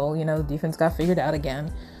until, the defense got figured out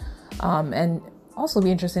again. And also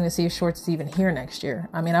be interesting to see if Schwartz is even here next year.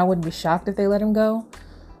 I mean, I wouldn't be shocked if they let him go,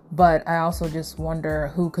 but I also just wonder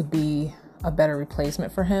who could be a better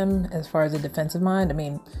replacement for him as far as a defensive mind. I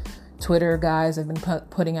mean, Twitter guys have been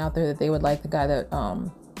putting out there that they would like the guy that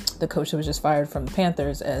the coach that was just fired from the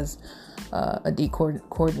Panthers as a D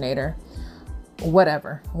coordinator.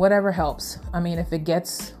 Whatever helps. I mean, if it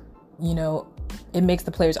gets, it makes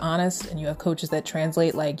the players honest, and you have coaches that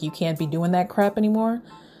translate like you can't be doing that crap anymore,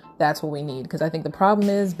 that's what we need. Because I think the problem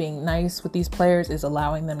is being nice with these players is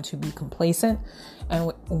allowing them to be complacent,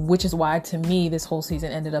 and which is why, to me, this whole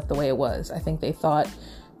season ended up the way it was. I think they thought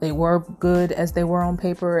they were good as they were on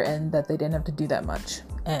paper and that they didn't have to do that much.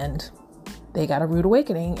 And they got a rude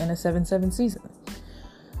awakening in a 7-7 season.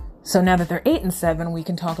 So now that they're 8-7, we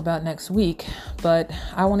can talk about next week. But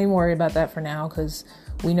I won't even worry about that for now, because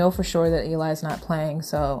we know for sure that Eli's not playing.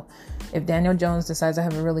 So if Daniel Jones decides to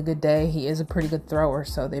have a really good day, he is a pretty good thrower.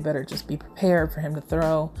 So they better just be prepared for him to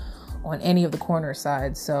throw on any of the corner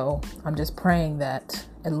sides. So I'm just praying that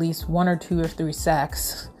at least 1 or 2 or 3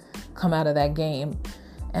 sacks come out of that game,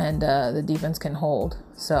 and the defense can hold.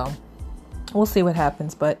 So we'll see what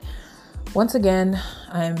happens. But once again,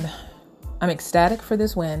 I'm ecstatic for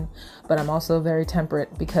this win, but I'm also very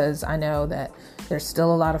temperate, because I know that there's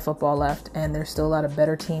still a lot of football left, and there's still a lot of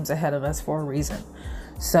better teams ahead of us for a reason.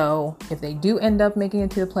 So if they do end up making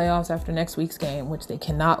it to the playoffs after next week's game, which they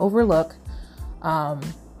cannot overlook,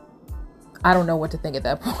 I don't know what to think at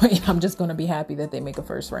that point. I'm just going to be happy that they make a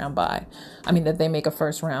first round that they make a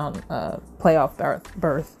first round playoff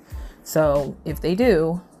berth. So if they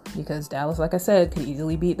do, because Dallas, like I said, could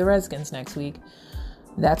easily beat the Redskins next week,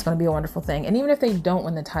 that's going to be a wonderful thing. And even if they don't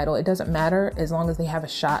win the title, it doesn't matter, as long as they have a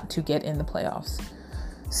shot to get in the playoffs.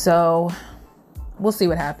 So we'll see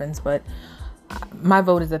what happens. But my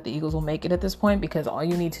vote is that the Eagles will make it at this point, because all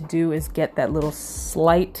you need to do is get that little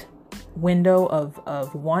slight window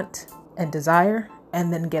of want and desire,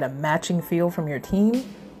 and then get a matching feel from your team.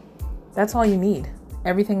 That's all you need.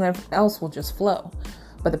 Everything else will just flow.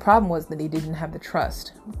 But the problem was that he didn't have the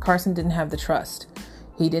trust. Carson didn't have the trust.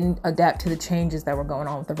 He didn't adapt to the changes that were going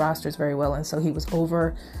on with the rosters very well, and so he was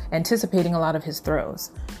over anticipating a lot of his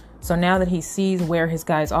throws. So now that he sees where his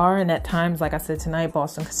guys are, and at times, like I said tonight,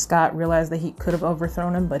 Boston Scott realized that he could have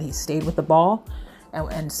overthrown him, but he stayed with the ball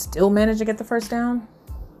and still managed to get the first down.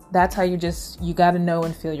 That's how you got to know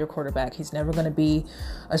and feel your quarterback. He's never going to be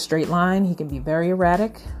a straight line. He can be very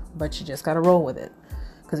erratic, but you just got to roll with it,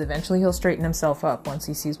 because eventually he'll straighten himself up once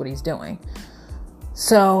he sees what he's doing.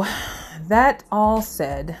 So that all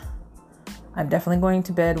said, I'm definitely going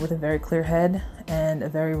to bed with a very clear head and a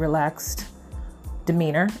very relaxed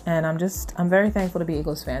demeanor. And I'm very thankful to be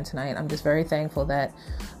Eagles fan tonight. I'm just very thankful that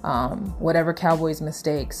whatever Cowboys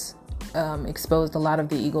mistakes exposed a lot of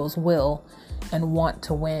the Eagles' will and want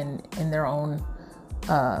to win in their own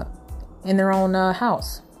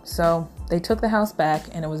house. So they took the house back,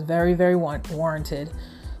 and it was very, very warranted.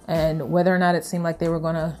 And whether or not it seemed like they were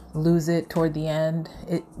going to lose it toward the end,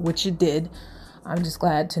 which it did, I'm just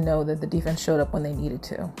glad to know that the defense showed up when they needed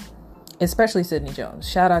to, especially Sidney Jones.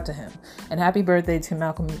 Shout out to him. And happy birthday to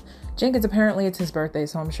Malcolm Jenkins. Apparently it's his birthday,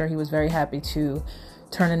 so I'm sure he was very happy to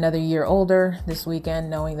turn another year older this weekend,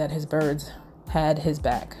 knowing that his birds had his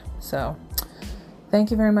back. So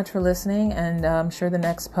thank you very much for listening, and I'm sure the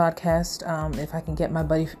next podcast, if I can get my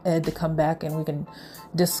buddy Ed to come back and we can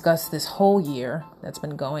discuss this whole year that's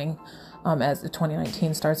been going as the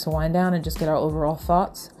 2019 starts to wind down, and just get our overall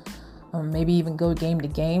thoughts, maybe even go game to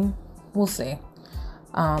game. We'll see.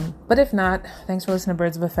 But if not, thanks for listening to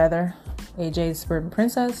Birds of a Feather, AJ's Suburban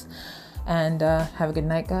Princess, and have a good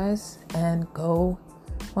night, guys, and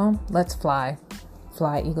let's fly.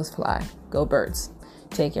 Fly, Eagles fly. Go Birds.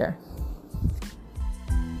 Take care.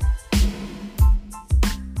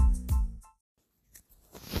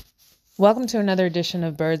 Welcome to another edition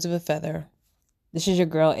of Birds of a Feather. This is your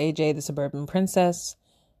girl, AJ, the Suburban Princess,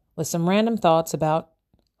 with some random thoughts about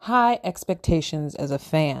high expectations as a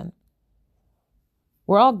fan.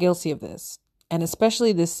 We're all guilty of this, and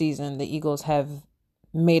especially this season, the Eagles have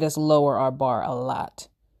made us lower our bar a lot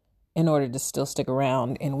in order to still stick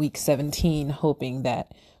around in Week 17, hoping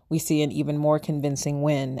that we see an even more convincing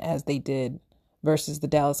win, as they did versus the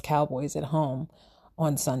Dallas Cowboys at home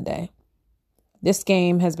on Sunday. This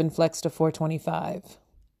game has been flexed to 425,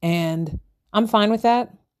 and I'm fine with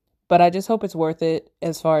that, but I just hope it's worth it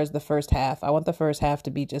as far as the first half. I want the first half to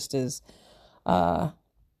be just as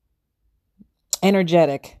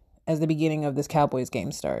energetic as the beginning of this Cowboys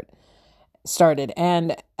game started.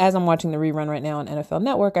 And as I'm watching the rerun right now on NFL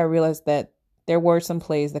Network, I realized that there were some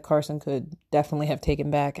plays that Carson could definitely have taken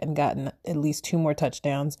back and gotten at least 2 more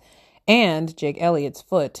touchdowns, and Jake Elliott's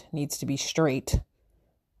foot needs to be straight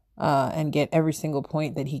and get every single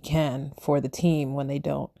point that he can for the team when they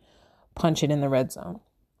don't punch it in the red zone.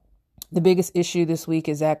 The biggest issue this week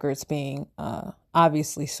is Zach Ertz being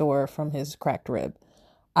obviously sore from his cracked rib.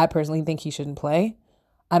 I personally think he shouldn't play.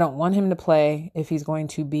 I don't want him to play if he's going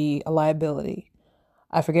to be a liability.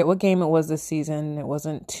 I forget what game it was this season. It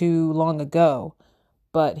wasn't too long ago,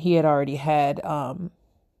 but he had already had,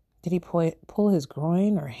 did he pull his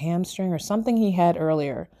groin or hamstring or something he had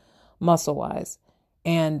earlier muscle-wise.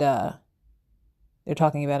 And they're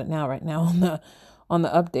talking about it right now on the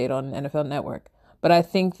update on NFL Network. But I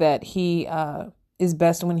think that he is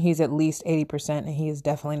best when he's at least 80%, and he is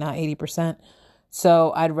definitely not 80%.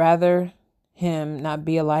 So I'd rather him not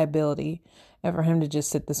be a liability and for him to just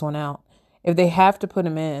sit this one out. If they have to put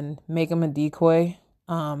him in, make him a decoy.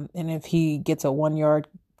 And if he gets a 1-yard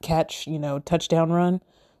catch, touchdown run,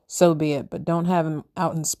 so be it. But don't have him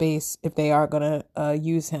out in space if they are going to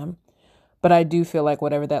use him. But I do feel like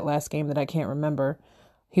whatever that last game that I can't remember,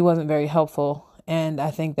 he wasn't very helpful. And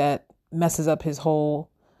I think that messes up his whole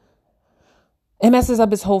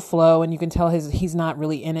flow. And you can tell he's not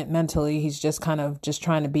really in it mentally. He's just kind of just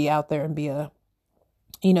trying to be out there and be the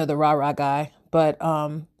rah-rah guy. But,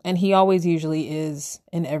 and he always usually is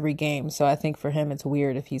in every game. So I think for him, it's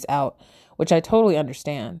weird if he's out, which I totally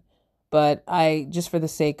understand. But just for the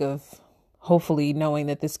sake of hopefully knowing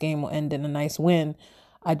that this game will end in a nice win,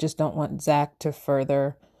 I just don't want Zach to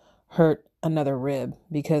further hurt another rib,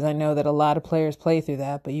 because I know that a lot of players play through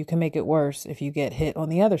that, but you can make it worse if you get hit on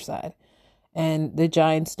the other side. And the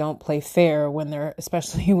Giants don't play fair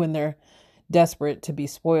especially when they're desperate to be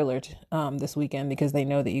spoiled this weekend, because they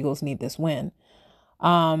know the Eagles need this win.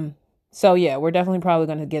 So yeah, we're definitely probably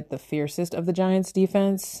going to get the fiercest of the Giants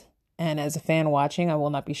defense. And as a fan watching, I will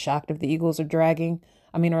not be shocked if the Eagles are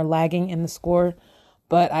lagging in the score.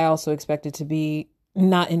 But I also expect it to be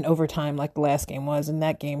not in overtime like the last game was, and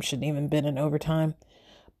that game shouldn't even been in overtime.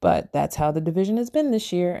 But that's how the division has been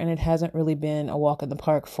this year, and it hasn't really been a walk in the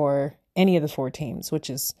park for any of the 4 teams, which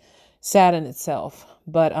is sad in itself.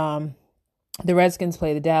 But the Redskins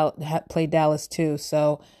play Dallas too,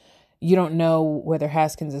 so you don't know whether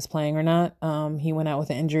Haskins is playing or not. He went out with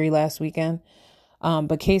an injury last weekend.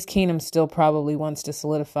 But Case Keenum still probably wants to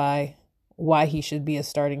solidify why he should be a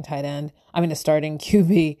starting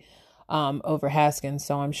QB over Haskins.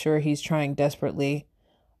 So I'm sure he's trying desperately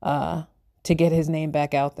to get his name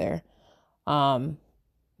back out there.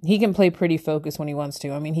 He can play pretty focused when he wants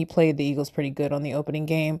to. I mean, he played the Eagles pretty good on the opening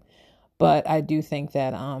game, but I do think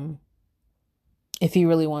that if he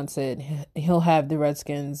really wants it, he'll have the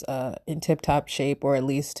Redskins in tip-top shape, or at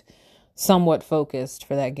least somewhat focused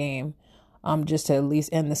for that game, just to at least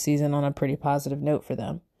end the season on a pretty positive note for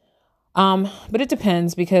them. But it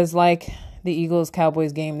depends, because like the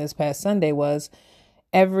Eagles-Cowboys game this past Sunday was,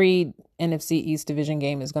 every NFC East division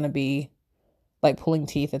game is going to be like pulling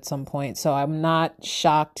teeth at some point. So I'm not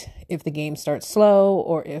shocked if the game starts slow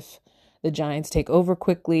or if the Giants take over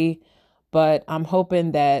quickly. But I'm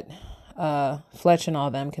hoping that Fletch and all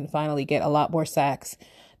them can finally get a lot more sacks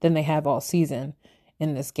than they have all season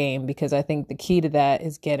in this game, because I think the key to that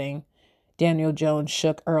is getting Daniel Jones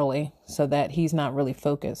shook early so that he's not really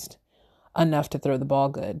focused enough to throw the ball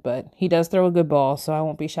good. But he does throw a good ball, so I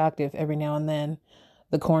won't be shocked if every now and then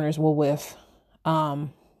the corners will whiff.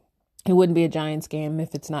 It wouldn't be a Giants game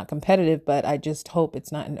if it's not competitive, but I just hope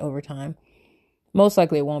it's not in overtime. Most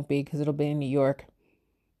likely it won't be, because it'll be in New York.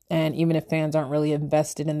 And even if fans aren't really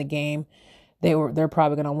invested in the game, they're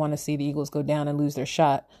probably going to want to see the Eagles go down and lose their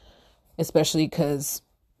shot, especially because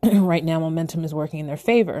right now momentum is working in their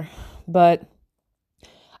favor. But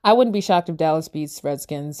I wouldn't be shocked if Dallas beats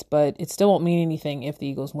Redskins, but it still won't mean anything if the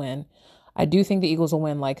Eagles win. I do think the Eagles will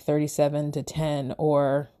win like 37-10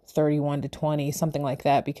 or 31-20, something like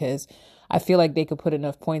that, because I feel like they could put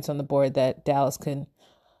enough points on the board that Dallas can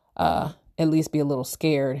at least be a little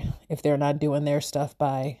scared if they're not doing their stuff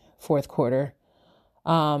by fourth quarter.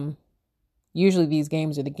 Usually these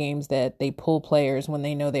games are the games that they pull players when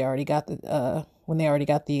they know they already got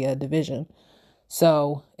the division.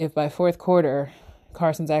 So if by fourth quarter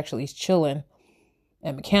Carson's actually chilling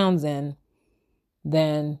and McCown's in,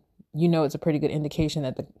 then it's a pretty good indication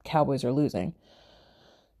that the Cowboys are losing.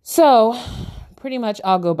 So pretty much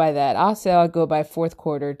I'll go by that. I'll go by fourth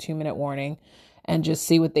quarter, 2-minute warning, and just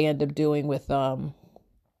see what they end up doing with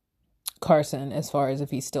Carson as far as if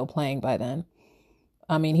he's still playing by then.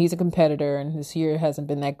 I mean, he's a competitor and this year hasn't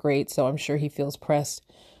been that great, so I'm sure he feels pressed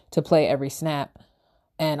to play every snap.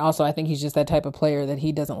 And also I think he's just that type of player that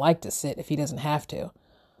he doesn't like to sit if he doesn't have to.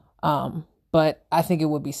 But I think it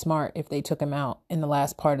would be smart if they took him out in the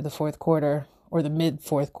last part of the fourth quarter or the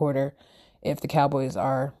mid-fourth quarter if the Cowboys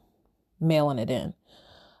are mailing it in.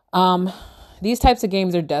 These types of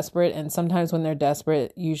games are desperate, and sometimes when they're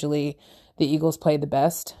desperate, usually the Eagles play the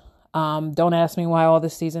best. Don't ask me why all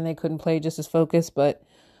this season they couldn't play just as focused, but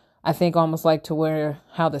I think almost like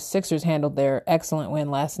how the Sixers handled their excellent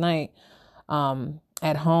win last night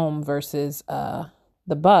at home versus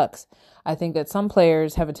the Bucks. I think that some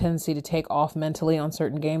players have a tendency to take off mentally on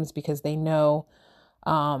certain games because they know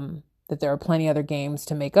that there are plenty other games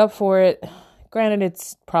to make up for it. Granted,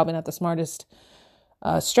 it's probably not the smartest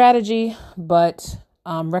strategy, but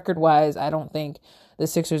record-wise, I don't think the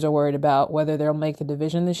Sixers are worried about whether they'll make the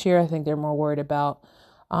division this year. I think they're more worried about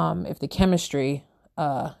if the chemistry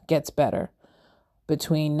gets better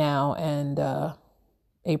between now and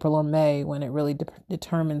April or May, when it really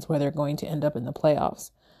determines where they're going to end up in the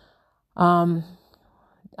playoffs.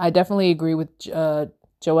 I definitely agree with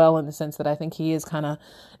Joel in the sense that I think he is kind of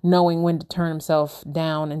knowing when to turn himself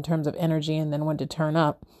down in terms of energy and then when to turn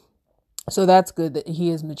up. So that's good that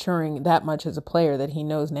he is maturing that much as a player, that he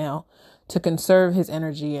knows now to conserve his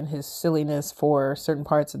energy and his silliness for certain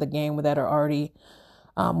parts of the game that are already,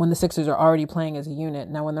 when the Sixers are already playing as a unit.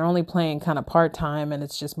 Now, when they're only playing kind of part-time and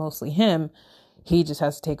it's just mostly him, he just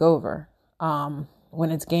has to take over.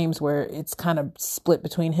 When it's games where it's kind of split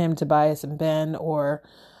between him, Tobias, and Ben, or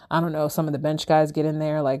I don't know, some of the bench guys get in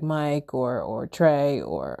there like Mike or Trey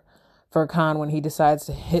or Furkan when he decides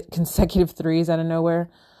to hit consecutive threes out of nowhere,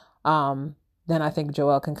 then I think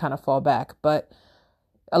Joel can kind of fall back. But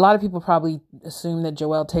a lot of people probably assume that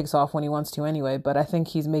Joel takes off when he wants to anyway, but I think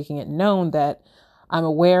he's making it known that I'm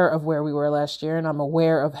aware of where we were last year, and I'm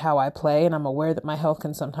aware of how I play, and I'm aware that my health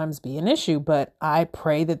can sometimes be an issue, but I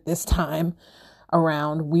pray that this time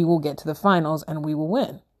around we will get to the finals and we will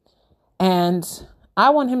win. And I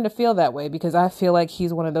want him to feel that way, because I feel like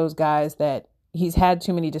he's one of those guys that he's had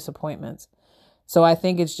too many disappointments. So I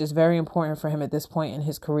think it's just very important for him at this point in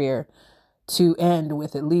his career to end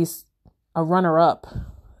with at least a runner-up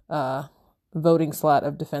voting slot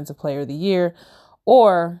of Defensive Player of the Year,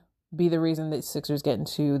 or be the reason that Sixers get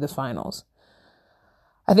into the finals.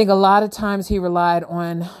 I think a lot of times he relied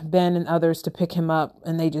on Ben and others to pick him up,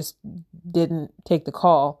 and they just didn't take the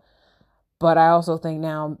call. But I also think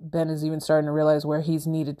now Ben is even starting to realize where he's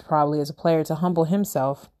needed probably as a player to humble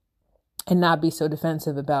himself and not be so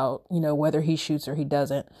defensive about, whether he shoots or he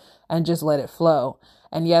doesn't, and just let it flow.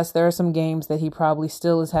 And yes, there are some games that he probably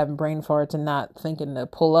still is having brain farts and not thinking to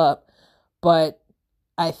pull up, but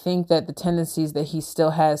I think that the tendencies that he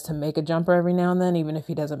still has to make a jumper every now and then, even if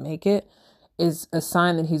he doesn't make it, is a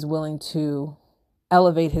sign that he's willing to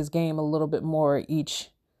elevate his game a little bit more each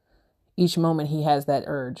moment he has that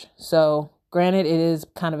urge. So granted, it is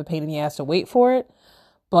kind of a pain in the ass to wait for it,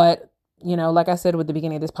 but like I said with the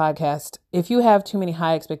beginning of this podcast, if you have too many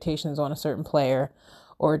high expectations on a certain player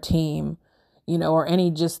or a team, or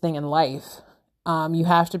any just thing in life, you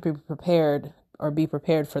have to be prepared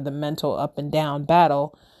for the mental up and down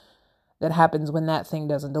battle that happens when that thing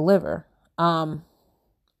doesn't deliver.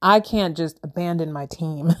 I can't just abandon my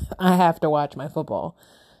team. I have to watch my football.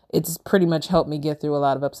 It's pretty much helped me get through a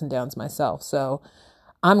lot of ups and downs myself. So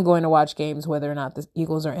I'm going to watch games whether or not the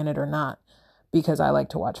Eagles are in it or not, because I like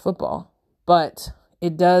to watch football. But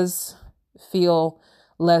it does feel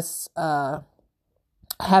less, have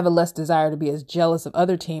a less desire to be as jealous of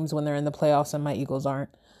other teams when they're in the playoffs and my Eagles aren't.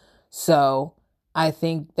 So I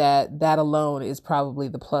think that alone is probably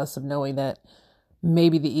the plus of knowing that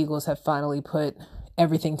maybe the Eagles have finally put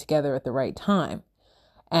everything together at the right time.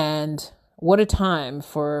 And what a time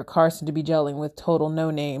for Carson to be gelling with total no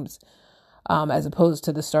names, as opposed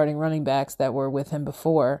to the starting running backs that were with him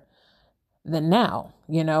before. Than now,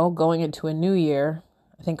 going into a new year.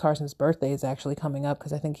 I think Carson's birthday is actually coming up,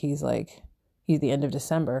 because I think he's the end of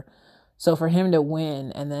December. So for him to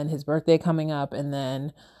win, and then his birthday coming up, and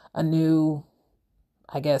then a new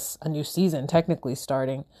season technically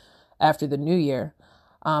starting after the new year,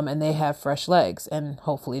 and they have fresh legs and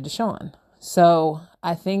hopefully Deshaun. So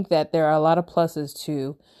I think that there are a lot of pluses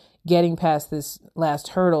to getting past this last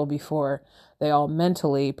hurdle before they all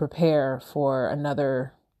mentally prepare for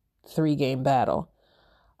another 3-game battle.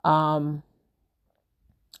 Granted,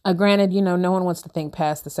 no one wants to think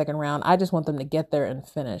past the second round. I just want them to get there and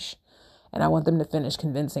finish. And I want them to finish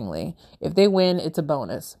convincingly. If they win, it's a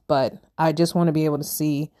bonus. But I just want to be able to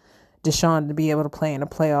see Deshaun to be able to play in the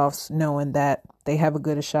playoffs knowing that they have a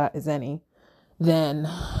good a shot as any, than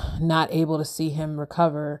not able to see him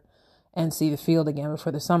recover and see the field again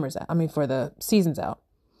before for the season's out.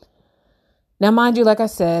 Now, mind you, like I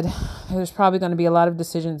said, there's probably going to be a lot of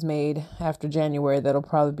decisions made after January that'll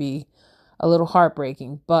probably be a little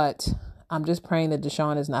heartbreaking, but I'm just praying that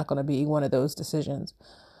Deshaun is not going to be one of those decisions.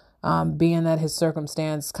 Being that his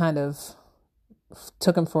circumstance kind of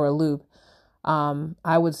took him for a loop,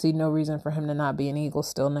 I would see no reason for him to not be an Eagle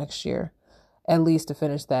still next year, at least to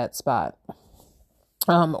finish that spot,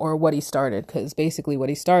 or what he started, because basically what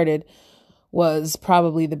he started was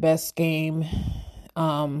probably the best game,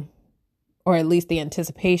 or at least the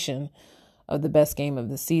anticipation of the best game of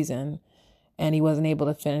the season, and he wasn't able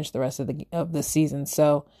to finish the rest of the season.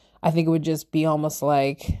 So I think it would just be almost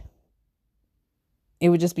like it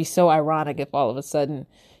would just be so ironic if all of a sudden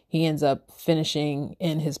he ends up finishing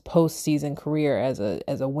in his postseason career as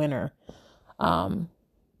a winner. I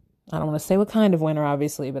don't want to say what kind of winner,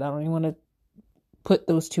 obviously, but I don't even want to put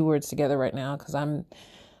those two words together right now because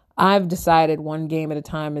I've decided one game at a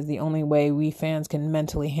time is the only way we fans can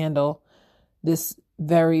mentally handle this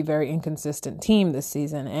very, very inconsistent team this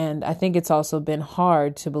season. And I think it's also been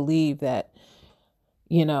hard to believe that,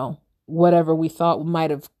 whatever we thought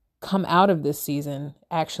might have come out of this season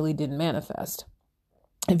actually didn't manifest.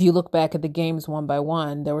 If you look back at the games one by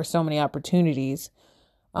one, there were so many opportunities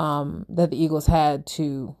that the Eagles had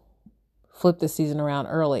to flip the season around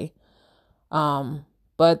early.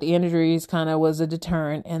 But the injuries kind of was a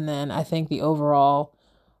deterrent. And then I think the overall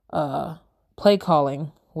play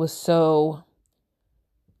calling was so,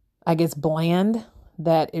 I guess, bland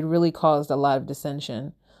that it really caused a lot of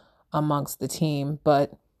dissension amongst the team,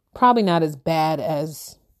 but probably not as bad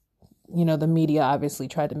as, the media obviously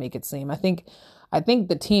tried to make it seem. I think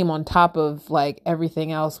the team, on top of like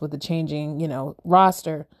everything else with the changing,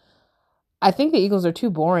 roster, I think the Eagles are too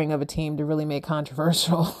boring of a team to really make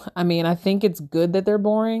controversial. I mean, I think it's good that they're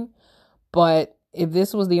boring, but if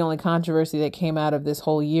this was the only controversy that came out of this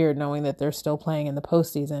whole year, knowing that they're still playing in the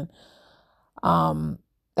postseason,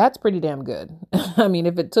 that's pretty damn good. I mean,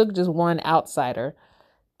 if it took just one outsider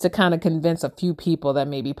to kind of convince a few people that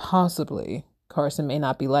maybe possibly Carson may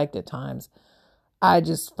not be liked at times, I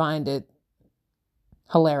just find it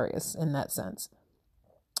hilarious in that sense.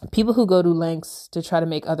 People who go to lengths to try to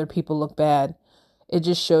make other people look bad, it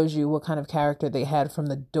just shows you what kind of character they had from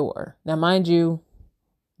the door. Now, mind you,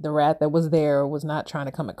 the rat that was there was not trying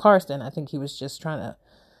to come at Carson. I think he was just trying to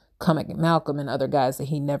come at Malcolm and other guys that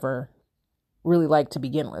he never really liked to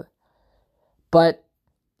begin with. But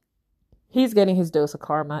he's getting his dose of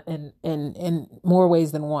karma in more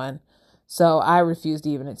ways than one. So I refused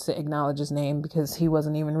even to acknowledge his name because he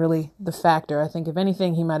wasn't even really the factor. I think if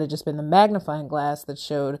anything, he might have just been the magnifying glass that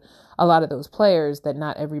showed a lot of those players that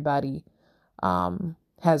not everybody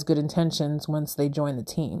has good intentions once they join the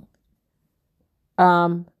team.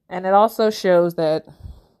 And it also shows that,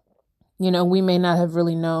 we may not have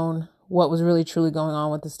really known what was really truly going on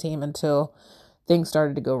with this team until things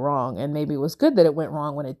started to go wrong. And maybe it was good that it went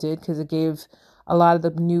wrong when it did, because it gave a lot of the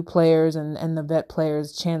new players and the vet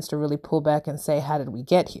players a chance to really pull back and say, how did we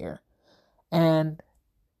get here? And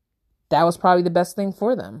that was probably the best thing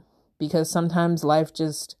for them, because sometimes life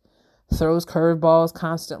just throws curveballs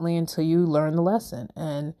constantly until you learn the lesson.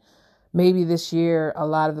 And maybe this year, a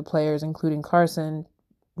lot of the players, including Carson,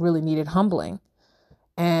 really needed humbling.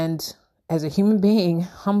 And as a human being,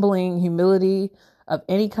 humbling, humility of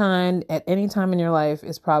any kind at any time in your life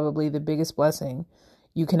is probably the biggest blessing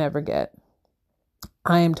you can ever get.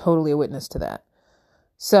 I am totally a witness to that.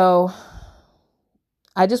 So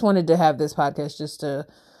I just wanted to have this podcast just to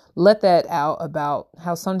let that out about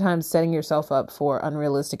how sometimes setting yourself up for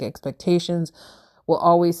unrealistic expectations will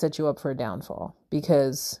always set you up for a downfall,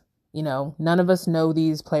 because, none of us know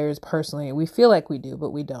these players personally. We feel like we do,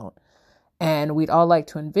 but we don't. And we'd all like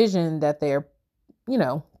to envision that they're,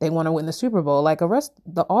 they want to win the Super Bowl like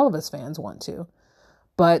all of us fans want to.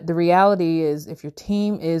 But the reality is, if your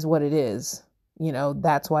team is what it is,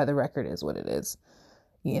 that's why the record is what it is.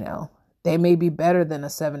 They may be better than a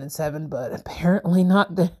 7-7, but apparently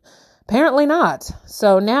not. Apparently not.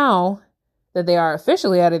 So now that they are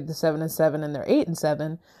officially out of the 7-7 and they're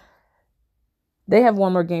 8-7, they have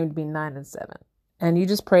one more game to be 9-7. And you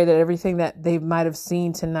just pray that everything that they might have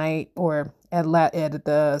seen tonight or at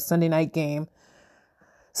the Sunday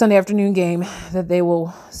afternoon game, that they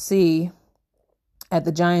will see at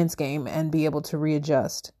the Giants game and be able to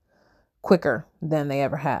readjust quicker than they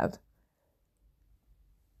ever have.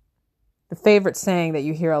 The favorite saying that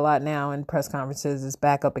you hear a lot now in press conferences is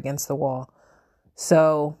back up against the wall.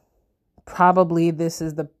 So probably this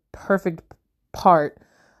is the perfect part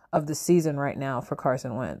of the season right now for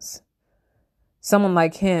Carson Wentz. Someone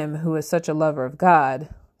like him, who is such a lover of God,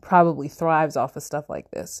 probably thrives off of stuff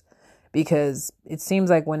like this, because it seems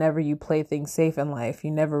like whenever you play things safe in life,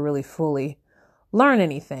 you never really fully learn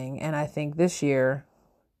anything. And I think this year,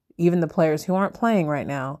 even the players who aren't playing right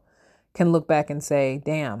now can look back and say,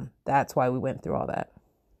 damn, that's why we went through all that.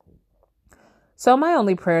 So my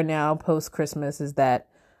only prayer now post-Christmas is that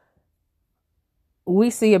we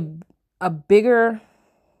see a bigger,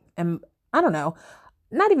 and I don't know,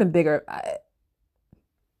 not even bigger,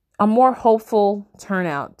 a more hopeful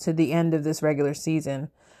turnout to the end of this regular season,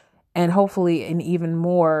 and hopefully an even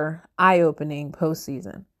more eye-opening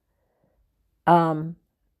postseason.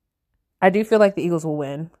 I do feel like the Eagles will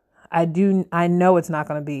win. I know it's not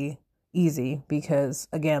going to be easy because,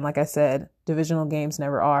 again, like I said, divisional games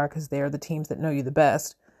never are because they're the teams that know you the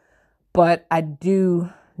best. But I do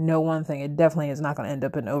know one thing. It definitely is not going to end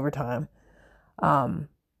up in overtime.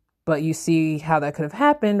 But you see how that could have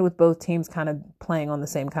happened with both teams kind of playing on the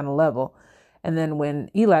same kind of level. And then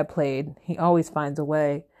when Eli played, he always finds a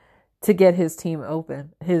way to get his team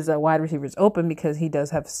open, his wide receivers open, because he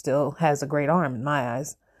still has a great arm in my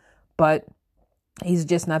eyes. But he's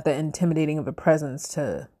just not that intimidating of a presence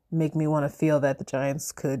to make me want to feel that the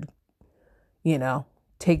Giants could,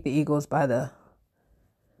 take the Eagles by the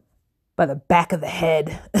back of the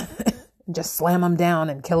head and just slam them down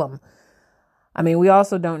and kill them. I mean, we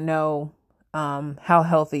also don't know how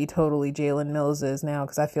healthy totally Jalen Mills is now,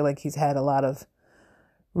 because I feel like he's had a lot of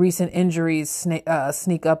recent injuries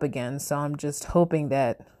sneak up again. So I'm just hoping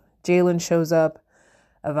that Jalen shows up,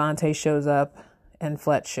 Avonte shows up, and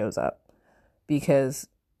Fletch shows up. Because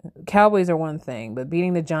Cowboys are one thing, but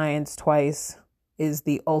beating the Giants twice is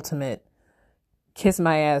the ultimate kiss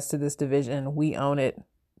my ass to this division. We own it.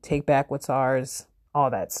 Take back what's ours. All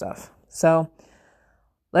that stuff. So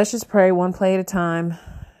let's just pray one play at a time.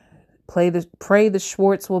 Pray the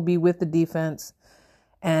Schwartz will be with the defense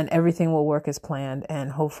and everything will work as planned.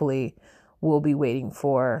 And hopefully we'll be waiting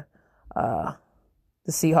for the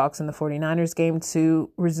Seahawks and the 49ers game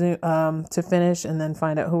to resume, to finish and then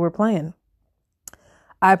find out who we're playing.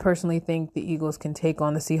 I personally think the Eagles can take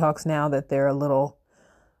on the Seahawks now that they're a little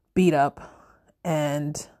beat up.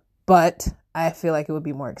 But I feel like it would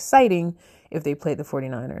be more exciting if they played the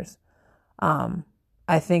 49ers.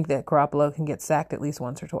 I think that Garoppolo can get sacked at least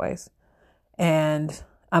once or twice. And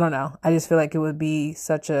I don't know. I just feel like it would be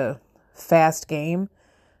such a fast game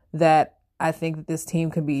that I think that this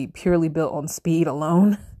team could be purely built on speed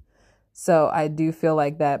alone. So I do feel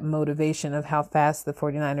like that motivation of how fast the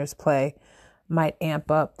 49ers play might amp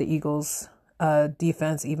up the Eagles'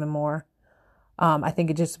 defense even more. I think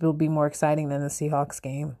it just will be more exciting than the Seahawks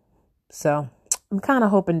game. So I'm kind of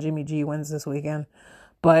hoping Jimmy G wins this weekend.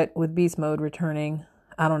 But with Beast Mode returning,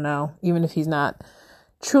 I don't know. Even if he's not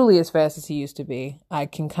truly as fast as he used to be, I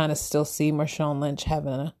can kind of still see Marshawn Lynch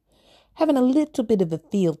having a little bit of a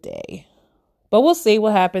field day. But we'll see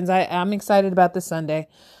what happens. I'm excited about this Sunday.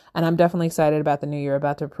 And I'm definitely excited about the new year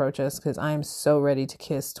about to approach us because I am so ready to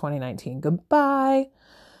kiss 2019 goodbye.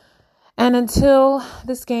 And until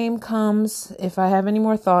this game comes, if I have any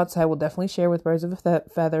more thoughts, I will definitely share with Birds of a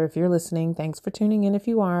Feather. If you're listening, thanks for tuning in if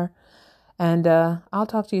you are. And I'll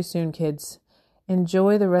talk to you soon, kids.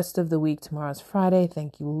 Enjoy the rest of the week. Tomorrow's Friday.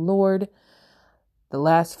 Thank you, Lord. The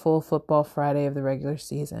last full football Friday of the regular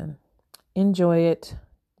season. Enjoy it.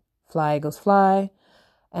 Fly, Eagles, fly.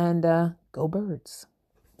 And go Birds.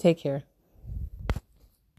 Take care.